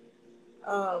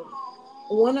um,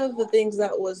 one of the things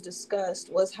that was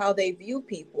discussed was how they view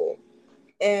people.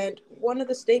 And one of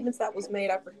the statements that was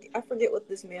made, I forget what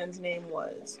this man's name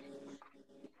was.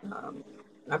 Um,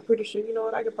 I'm pretty sure, you know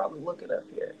what, I could probably look it up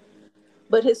here.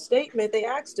 But his statement, they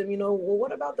asked him, well,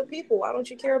 what about the people? Why don't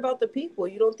you care about the people?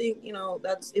 You don't think,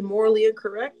 that's immorally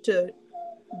incorrect to,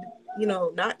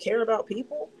 not care about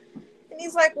people? And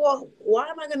he's like, well, why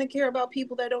am I going to care about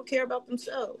people that don't care about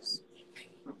themselves?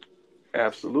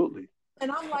 Absolutely.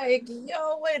 And I'm like,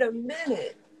 yo, wait a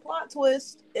minute. Plot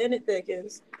twist, and it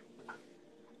thickens.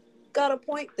 Got a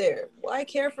point there. Why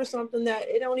care for something that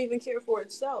it don't even care for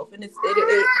itself? And it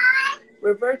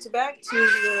reverts back to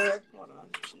the, hold on,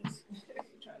 jeez.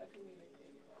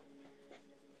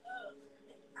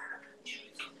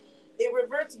 It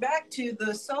reverts back to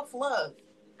the self-love.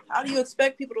 How do you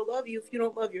expect people to love you if you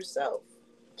don't love yourself?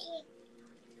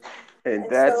 And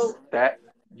that's so, that.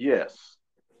 Yes.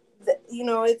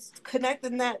 It's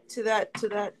connecting that to that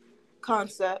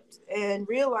concept and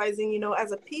realizing,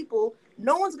 as a people,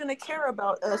 no one's going to care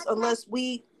about us unless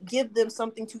we give them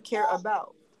something to care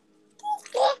about.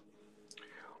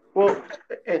 Well,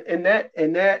 and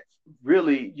that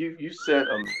really, you said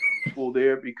full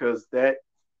there, because that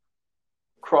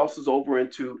crosses over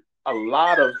into a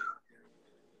lot of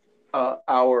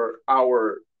our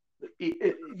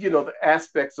the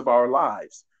aspects of our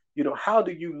lives. How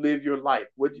do you live your life?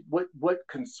 What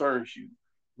concerns you?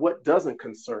 What doesn't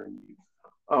concern you?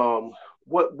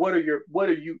 What are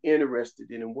you interested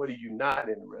in, and what are you not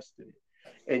interested in?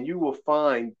 And you will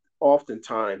find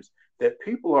oftentimes that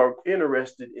people are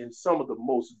interested in some of the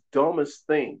most dumbest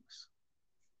things.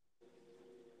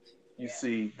 You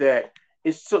see that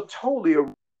it's so totally a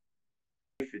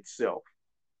life itself.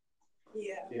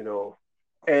 Yeah.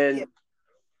 And yeah.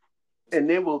 And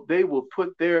they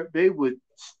would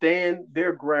stand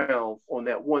their ground on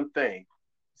that one thing.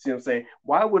 See what I'm saying?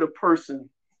 Why would a person,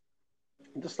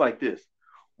 just like this,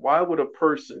 why would a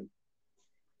person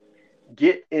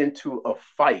get into a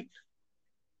fight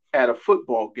at a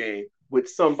football game with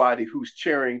somebody who's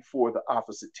cheering for the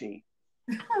opposite team?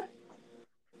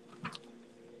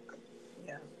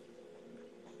 Yeah.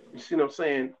 You see what I'm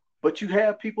saying? But you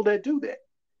have people that do that.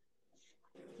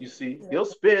 You see, they'll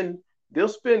spend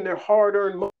their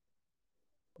hard-earned money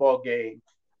ball game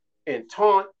and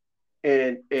taunt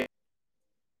and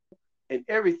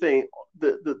everything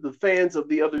the fans of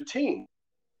the other team,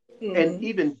 and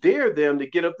even dare them to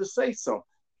get up to say something.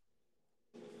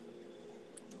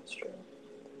 That's true.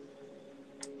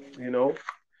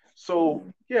 So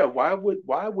yeah, why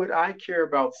would I care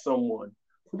about someone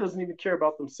who doesn't even care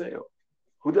about themselves,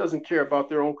 who doesn't care about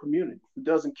their own community, who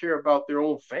doesn't care about their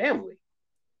own family?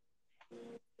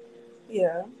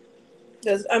 Yeah.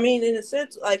 Because, in a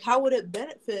sense, like, how would it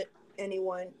benefit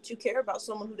anyone to care about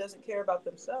someone who doesn't care about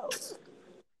themselves?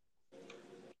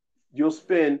 You'll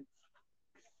spend,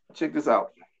 check this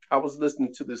out. I was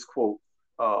listening to this quote,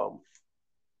 and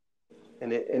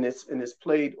it's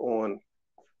played on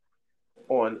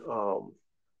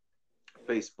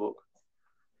Facebook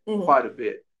quite a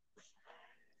bit.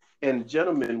 And the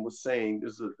gentleman was saying,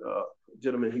 there's a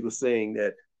gentleman, he was saying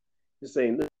that,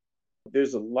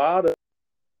 there's a lot of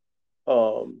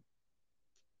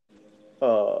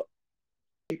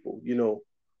people,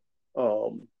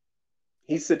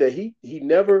 he said that he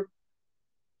never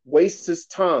wastes his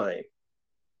time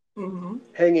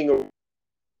hanging around.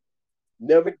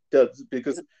 Never does,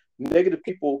 because negative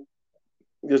people,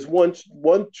 there's one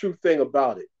true thing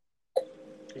about it.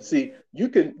 You see, you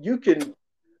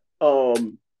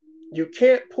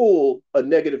can't pull a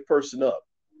negative person up.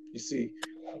 You see,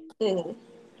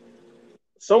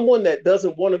 someone that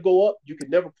doesn't want to go up, you can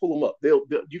never pull them up.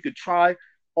 You could try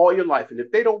all your life, and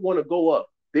if they don't want to go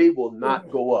up, they will not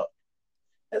go up.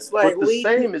 It's like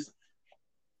leading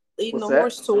the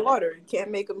horse to water. You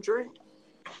can't make them drink.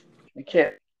 You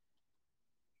can't.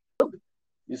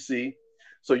 You see,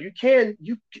 so you could,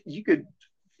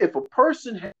 if a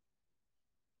person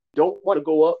don't want to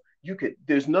go up,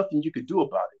 there's nothing you could do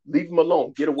about it. Leave them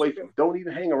alone. Get away from them. Don't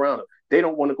even hang around them. They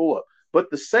don't want to go up.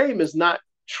 But the same is not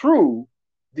true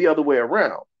the other way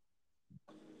around,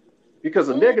 because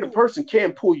a negative person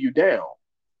can pull you down.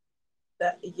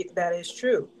 That is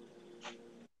true.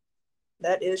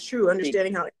 That is true.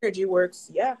 Understanding how energy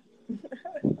works. Yeah.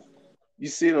 You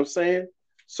see what I'm saying?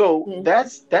 So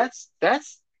that's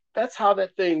how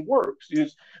that thing works.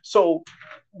 So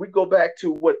we go back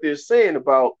to what they're saying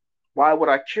about, why would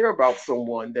I care about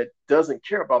someone that doesn't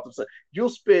care about themselves? You'll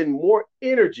spend more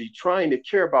energy trying to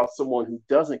care about someone who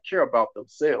doesn't care about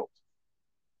themselves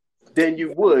than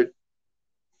you would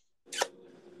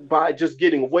by just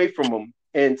getting away from them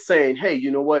and saying, hey,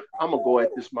 you know what? I'm going to go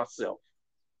at this myself.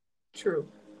 True.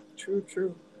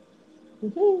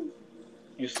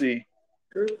 You see,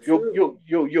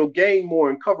 you'll gain more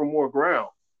and cover more ground.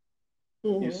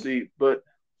 You see, but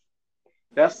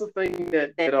that's the thing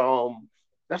that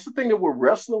That's the thing that we're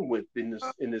wrestling with in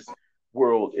this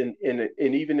world, and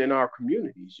even in our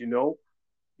communities.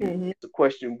 Mm-hmm. It's a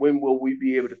question: when will we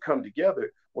be able to come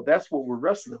together? Well, that's what we're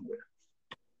wrestling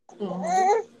with.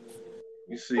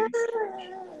 Mm-hmm. You see,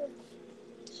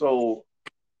 so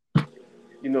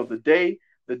the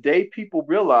day people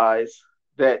realize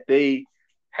that they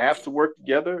have to work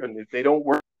together, and if they don't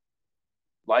work,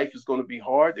 life is going to be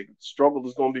hard. The struggle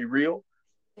is going to be real.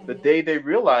 The Mm-hmm. day they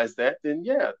realize that, then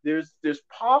yeah, there's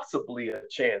possibly a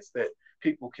chance that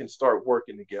people can start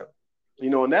working together.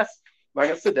 And that's, like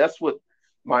I said, that's what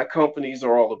my companies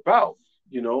are all about.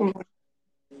 You know, Mm-hmm.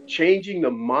 changing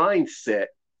the mindset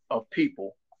of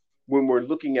people when we're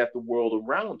looking at the world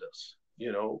around us.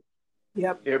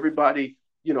 Yep. Everybody,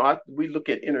 we look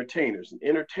at entertainers, and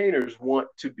entertainers want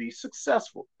to be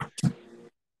successful.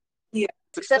 Yeah.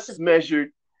 Success is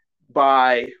measured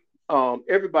by,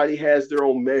 everybody has their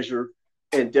own measure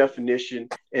and definition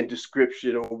and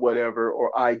description or whatever,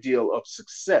 or ideal of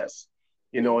success,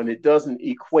 and Mm-hmm. it doesn't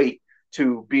equate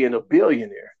to being a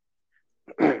billionaire.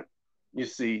 You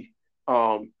see,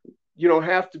 you don't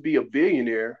have to be a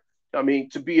billionaire. I mean,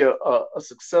 to be a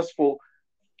successful,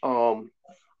 um,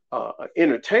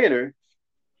 entertainer,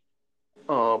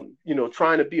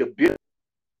 trying to be a billion,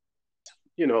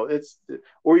 it's,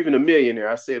 or even a millionaire.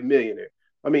 I say a millionaire.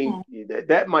 I mean,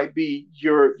 that might be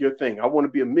your thing. I want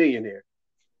to be a millionaire.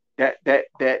 That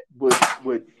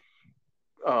would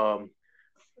um,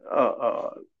 uh,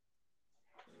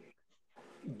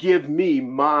 give me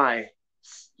my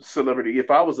celebrity.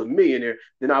 If I was a millionaire,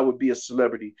 then I would be a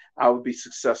celebrity. I would be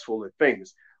successful and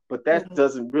famous. But that Mm-hmm.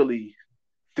 doesn't really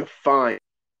define.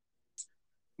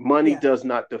 Money Yeah. does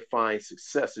not define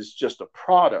success. It's just a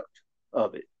product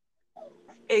of it.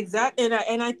 Exactly.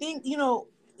 And I think,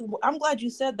 I'm glad you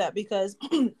said that because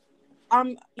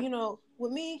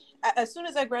with me, as soon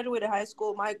as I graduated high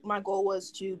school, my goal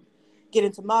was to get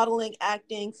into modeling,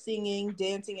 acting, singing,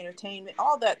 dancing, entertainment,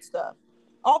 all that stuff,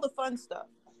 all the fun stuff.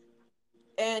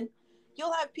 And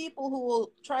you'll have people who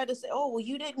will try to say, "Oh, well,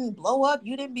 you didn't blow up,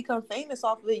 you didn't become famous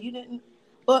off of it, you didn't."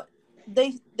 But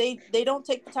they don't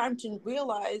take the time to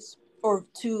realize or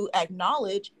to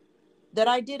acknowledge that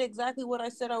I did exactly what I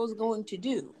said I was going to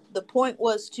do. The point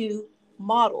was to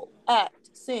model, act,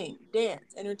 sing,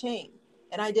 dance, entertain.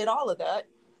 And I did all of that.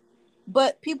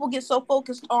 But people get so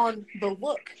focused on the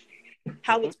look,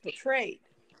 how Mhm. it's portrayed,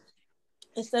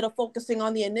 instead of focusing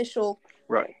on the initial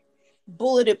Right.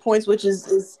 bulleted points, which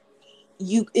is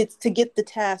it's to get the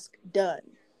task done.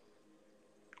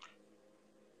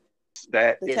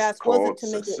 That The is task wasn't called to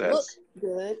make it look success.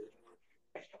 good.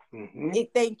 Hmm.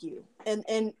 Thank you.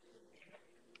 And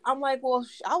I'm like, well,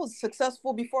 I was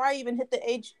successful before I even hit the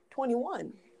age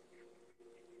 21.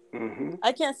 Hmm.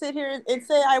 I can't sit here and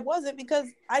say I wasn't because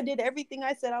I did everything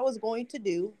I said I was going to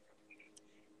do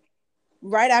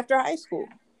right after high school.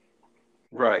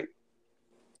 Right.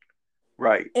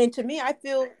 Right. And to me, I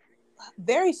feel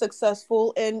very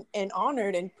successful and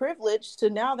honored and privileged to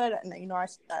now that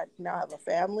I now have a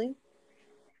family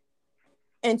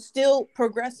and still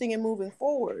progressing and moving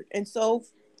forward. And so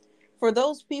for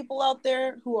those people out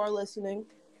there who are listening,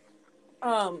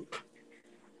 um,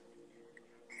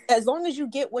 as long as you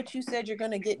get what you said you're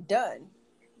going to get done,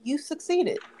 you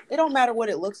succeeded. It don't matter what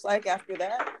it looks like after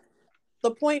that.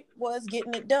 The point was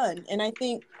getting it done. And I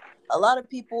think a lot of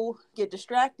people get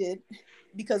distracted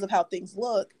because of how things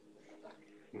look,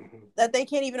 Hmm. that they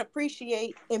can't even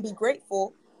appreciate and be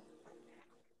grateful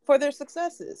for their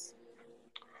successes.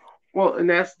 Well, and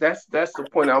that's the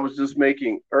point I was just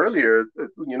making earlier.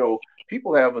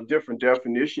 People have a different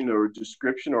definition or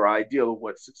description or ideal of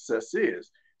what success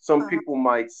is. Some Uh-huh. people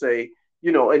might say,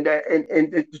 and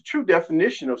the true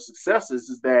definition of success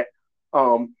is that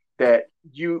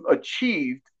you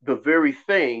achieved the very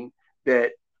thing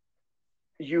that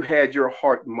you had your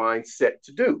heart and mind set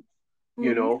to do.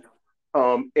 You Mm-hmm.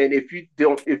 know, and if you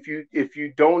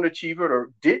don't achieve it, or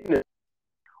didn't,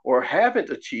 or haven't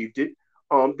achieved it,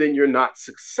 then you're not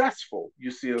successful.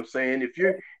 You see what I'm saying?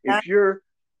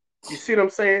 You see what I'm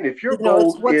saying? If your It's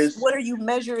goal is, what are you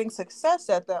measuring success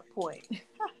at that point?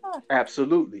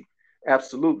 absolutely,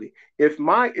 absolutely. If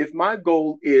my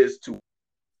goal is to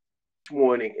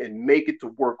morning and make it to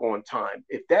work on time,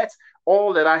 if that's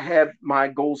all that I have my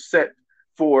goal set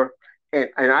for, and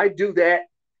I do that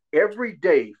every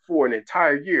day for an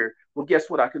entire year, well, guess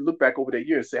what? I can look back over that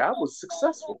year and say I was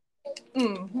successful.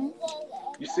 Mm-hmm.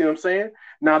 You see what I'm saying?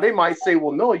 Now they might say,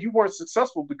 well, no, you weren't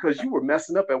successful because you were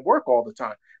messing up at work all the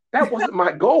time. That wasn't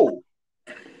my goal.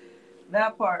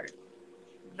 That part.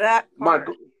 That My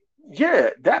part. Yeah,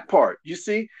 that part. You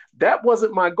see, that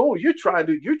wasn't my goal. You're trying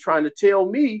to tell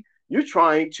me, you're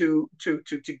trying to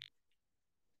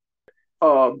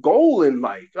goal in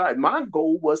life. My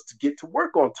goal was to get to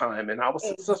work on time, and I was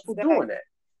successful doing Exactly. that.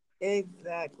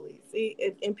 Exactly.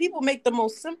 See, and people make the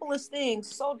most simplest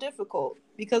things so difficult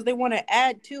because they want to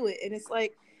add to it. And it's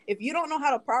like, if you don't know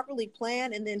how to properly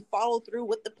plan and then follow through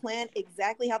with the plan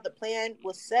exactly how the plan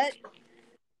was set,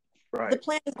 the Right.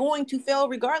 plan is going to fail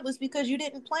regardless because you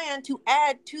didn't plan to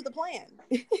add to the plan.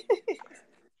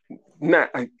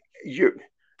 Not you.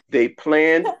 They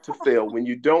plan to fail. When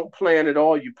you don't plan at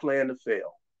all, you plan to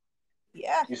fail.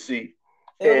 Yeah. You see,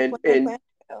 Fail to and plan, plan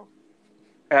to fail.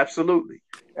 absolutely,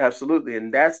 absolutely,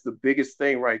 and that's the biggest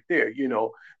thing right there.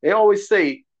 They always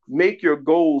say make your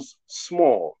goals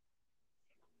small.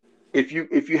 If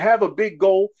you have a big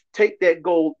goal, take that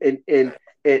goal and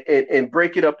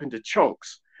break it up into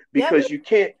chunks Yep. because you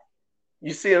can't.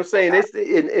 You see what I'm saying? It's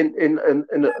in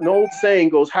an old saying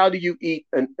goes, "How do you eat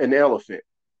an elephant?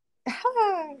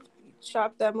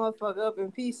 Chop that motherfucker up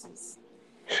in pieces.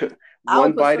 I would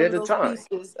One put bite some at of a those time."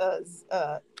 pieces,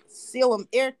 seal them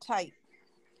airtight,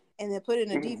 and then put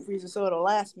it in a deep Mhm. freezer so it'll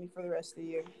last me for the rest of the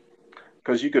year.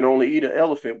 Because you can only eat an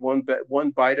elephant one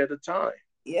bite at a time.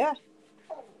 Yeah,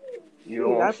 You know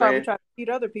shoot, what I'm I'd probably saying? try to feed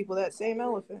other people that same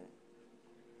elephant.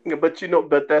 Yeah,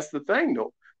 but that's the thing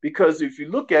though, because if you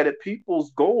look at it,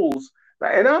 people's goals,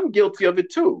 and I'm guilty of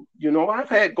it too. I've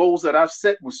had goals that I've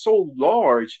set were so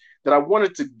large that I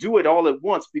wanted to do it all at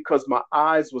once because my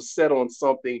eyes were set on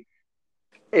something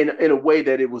in a way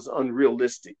that it was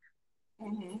unrealistic.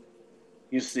 Mm-hmm.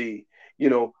 You see,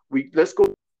 we let's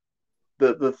go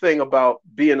the thing about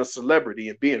being a celebrity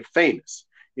and being famous.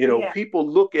 Yeah, People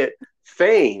look at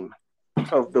fame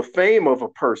of the fame of a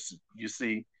person. You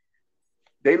see,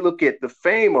 they look at the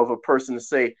fame of a person and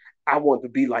say, I want to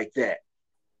be like that.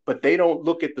 But they don't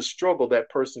look at the struggle that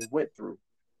person went through.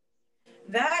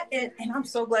 that and I'm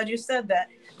so glad you said that.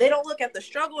 They don't look at the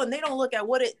struggle and they don't look at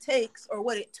what it takes or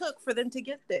what it took for them to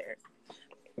get there.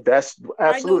 That's I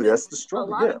absolutely notice that's the a struggle.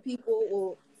 lot Yeah. of people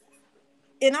will,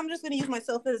 and I'm just going to use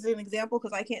myself as an example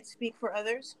because I can't speak for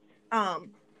others.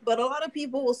 Um, but a lot of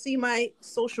people will see my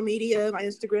social media, my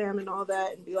Instagram, and all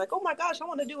that, and be like, "Oh my gosh, I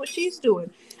want to do what she's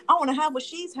doing. I want to have what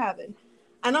she's having."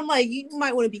 And I'm like, you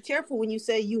might want to be careful when you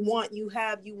say you want, you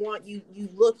have, you want, you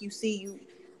look, you see, you,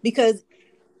 because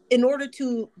in order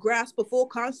to grasp a full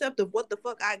concept of what the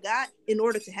fuck I got, in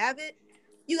order to have it,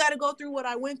 you got to go through what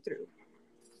I went through,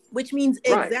 which means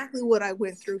Right. exactly what I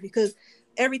went through because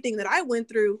everything that I went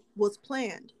through was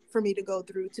planned for me to go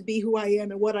through to be who I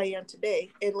am and what I am today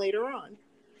and later on.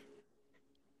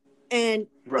 And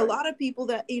a Right. lot of people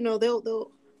that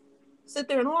they'll sit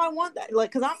there and I want that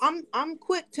like because I'm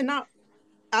quick to not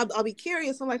I'll be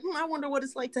curious. I'm like I wonder what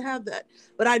it's like to have that,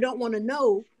 but I don't want to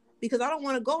know because I don't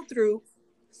want to go through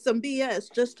some BS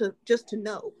just to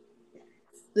know.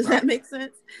 Does that Right. make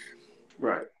sense?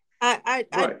 Right. I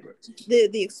Right. Right.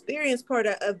 the experience part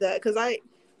of that because I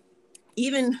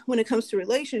even when it comes to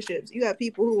relationships, you have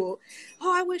people who will,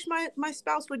 oh, I wish my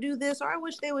spouse would do this, or I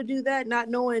wish they would do that, not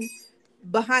knowing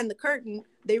behind the curtain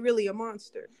they really a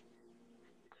monster.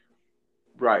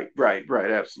 Right. Right. Right.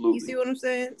 You see Absolutely. what I'm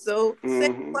saying? So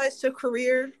same Hmm. applies to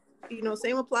career,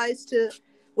 same applies to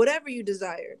whatever you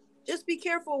desire. Just be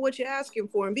careful what you're asking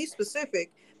for and be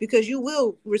specific because you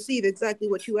will receive exactly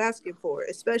what you're asking for,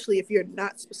 especially if you're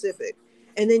not specific.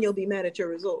 And then you'll be mad at your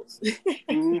results.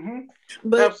 Hmm.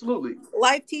 But Absolutely.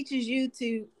 life teaches you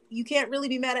to you can't really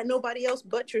be mad at nobody else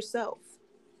but yourself.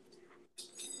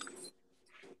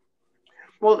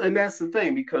 Well, and that's the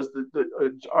thing because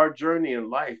our journey in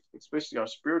life, especially our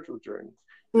spiritual journey,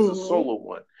 is a Mm-hmm. solo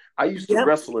one. Yep. I used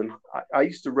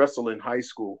to wrestle in high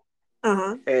school,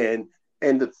 Uh-huh. and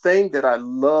the thing that I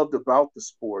loved about the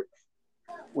sport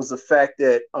was the fact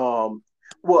that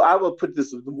well, I will put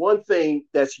this: the one thing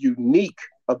that's unique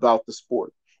about the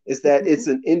sport is that Mm-hmm. it's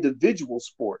an individual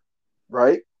sport,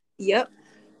 right? Yep.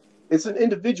 It's an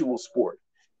individual sport,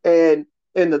 and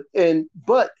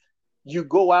but you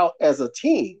go out as a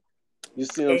team. You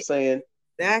see what I'm saying?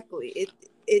 Exactly.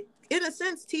 It in a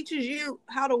sense teaches you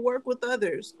how to work with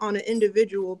others on an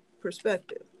individual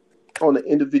perspective. On an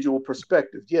individual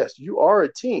perspective, yes, you are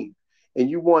a team, and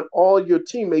you want all your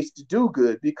teammates to do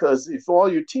good because if all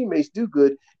your teammates do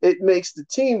good, it makes the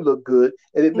team look good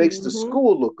and it makes the Mm-hmm.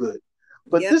 school look good.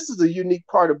 But Yep. this is a unique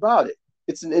part about it.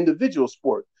 It's an individual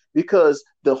sport because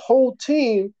the whole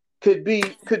team could be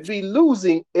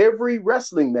losing every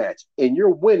wrestling match and you're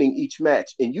winning each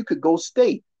match and you could go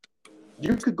state,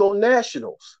 you could go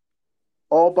nationals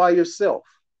all by yourself,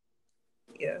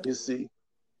 Yeah. you see,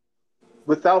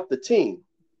 without the team,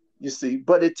 you see.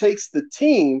 But it takes the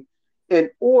team in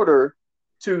order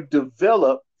to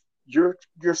develop your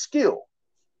skill,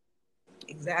 you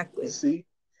Exactly. see.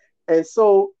 And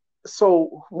so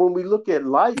so when we look at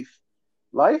life,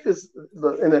 life is,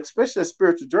 and especially a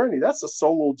spiritual journey, that's a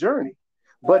solo journey.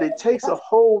 But it takes a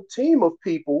whole team of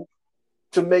people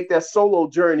to make that solo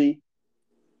journey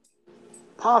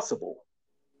possible.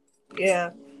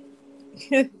 Yeah,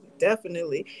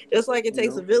 definitely. Just like it You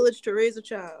takes a know, village to raise a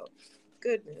child.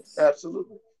 Goodness.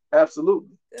 absolutely,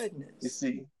 absolutely. You Goodness.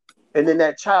 see, and then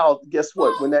that child, guess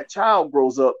what? When that child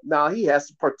grows up, now he has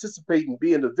to participate and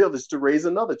be in the village to raise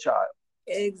another child.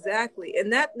 Exactly.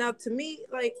 And that now to me,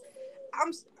 like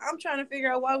I'm I'm trying to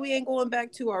figure out why we ain't going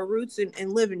back to our roots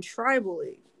and living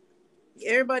tribally.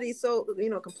 Everybody's so,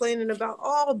 complaining about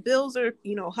all bills are,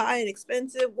 high and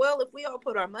expensive. Well, if we all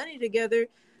put our money together,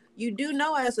 you do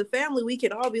know as a family we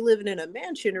could all be living in a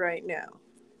mansion right now.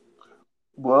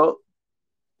 Well,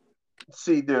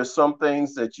 see, there's some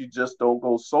things that you just don't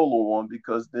go solo on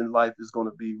because then life is going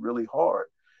to be really hard.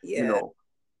 You Yeah.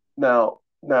 know,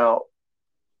 now,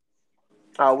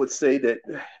 I would say that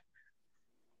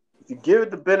to give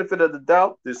it the benefit of the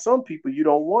doubt, there's some people you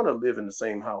don't want to live in the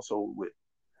same household with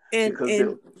because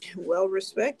And well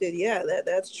respected. Yeah,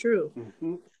 that's true.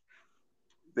 mhm,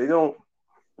 they don't.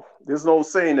 There's no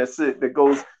saying that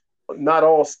goes. Not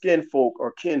all skin folk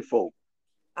are kinfolk.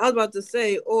 I was about to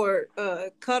say, or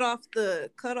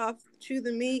chew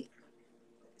the meat,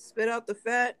 spit out the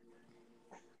fat,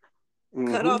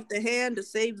 cut Mm-hmm. off the hand to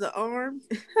save the arm.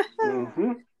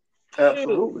 Mm-hmm. Shoot,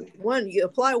 Absolutely. one you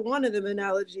apply one of them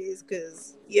analogies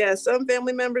because yeah, some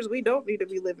family members we don't need to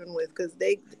be living with because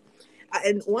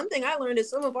and one thing I learned is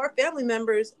some of our family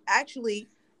members actually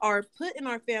are put in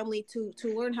our family to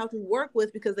learn how to work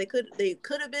with because they could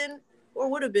have been or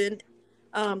would have been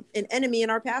an enemy in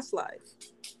our past life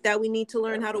that we need to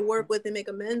learn how to work with and make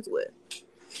amends with.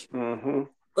 Mm-hmm.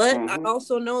 But I Mm-hmm.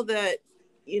 also know that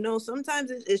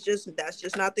sometimes it's just that's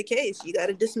just not the case. You got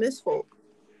to dismiss folk.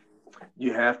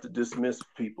 You have to dismiss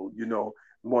people.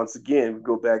 Once again, we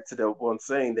go back to that one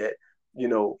saying that you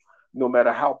know, no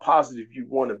matter how positive you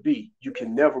want to be, you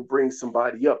can never bring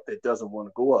somebody up that doesn't want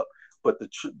to go up. But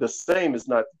the same is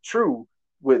not true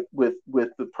with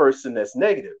the person that's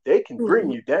negative. They can bring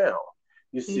Mm-hmm. you down.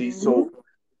 You see, Mm-hmm. so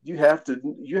you have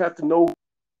to know,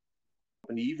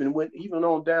 and even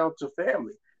on down to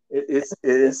family.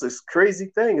 It's a crazy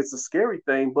thing. It's a scary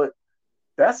thing, but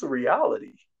that's a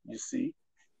reality. You see,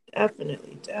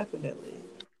 Definitely, definitely.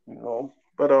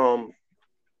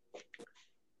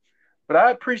 But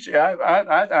I appreciate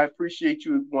I appreciate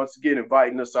you once again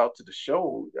inviting us out to the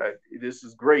show. This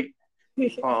is great.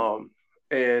 Um,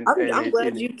 and I'm and I'm it glad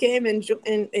and you came and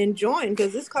joined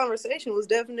because this conversation was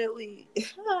definitely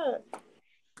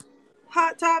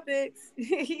hot topics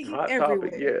hot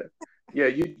topic, everywhere. yeah, yeah.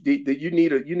 You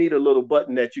need a little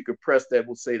button that you could press that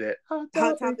will say that hot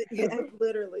Hot topic. topic, yeah,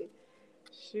 literally.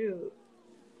 Shoot,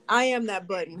 I am that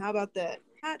button. How about that?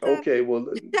 Hot Okay, topic. well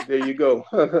there you go.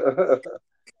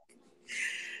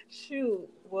 Shoot.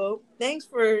 Well, thanks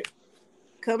for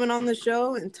coming on the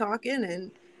show and talking,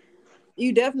 and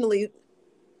you definitely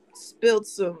spilled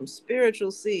some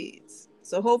spiritual seeds.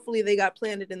 So hopefully they got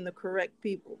planted in the correct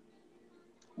people.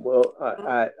 Well,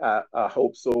 I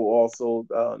hope so. Also,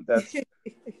 that's and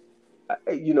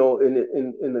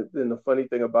the funny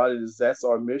thing about it is that's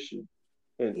our mission,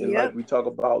 and like Yep. we talk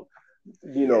about,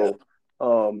 you Yep.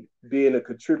 know, being a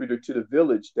contributor to the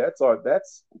village.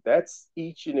 That's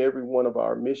each and every one of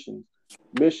our mission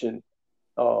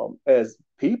as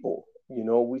people.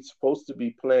 We're supposed to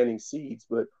be planting seeds,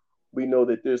 but we know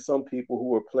that there's some people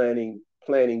who are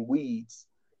planting weeds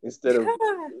instead of,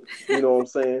 you know what I'm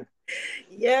saying?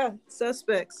 Yeah,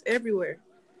 suspects everywhere.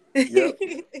 Yep.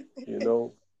 You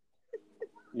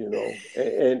know,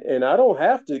 and I don't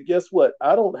have to. Guess what?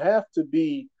 I don't have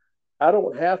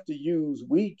to use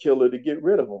weed killer to get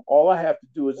rid of them. All I have to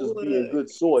do is just be in Look, good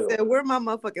he soil. said, "Where my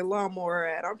motherfucking lawnmower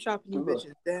at? I'm chopping you Look.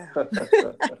 bitches down."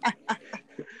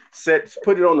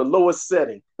 Put it on the lowest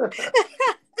setting.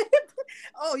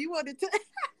 Oh, you wanted to?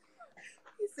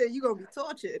 He said, "You gonna be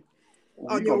tortured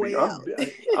on You your gonna be way I'm out."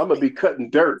 I'm gonna be cutting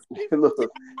dirt. Look,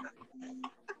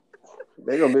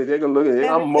 they're gonna look at it. Matter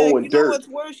I'm of fact, mowing you know dirt. what's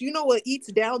worse? You know what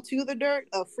eats down to the dirt?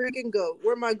 A freaking goat.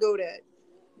 Where my goat at?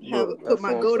 Look, Put that's my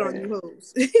what I'm goat on saying. you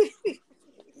hoes.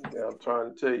 Yeah, I'm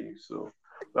trying to tell you. So,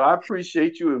 but I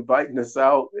appreciate you inviting us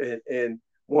out, and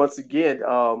once again,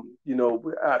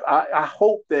 I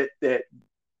hope that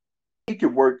we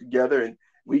could work together and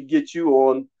we get you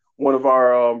on one of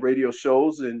our radio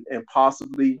shows and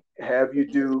possibly have you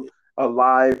do a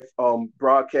live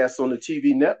broadcast on the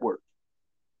TV network.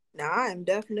 Now I'm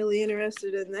definitely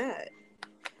interested in that.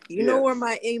 You know where Yes.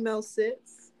 my email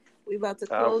sits. We about to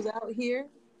I, close out here.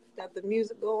 Got the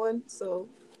music going, so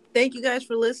Thank you guys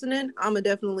for listening. I'm gonna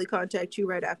definitely contact you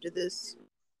right after this.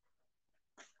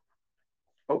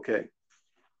 Okay.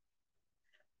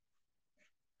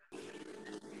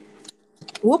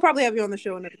 We'll probably have you on the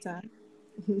show another time.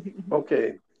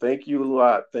 Okay. Thank you a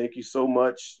lot. Thank you so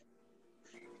much.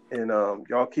 And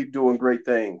y'all keep doing great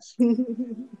things.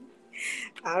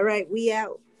 All right, we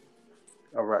out.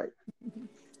 All right.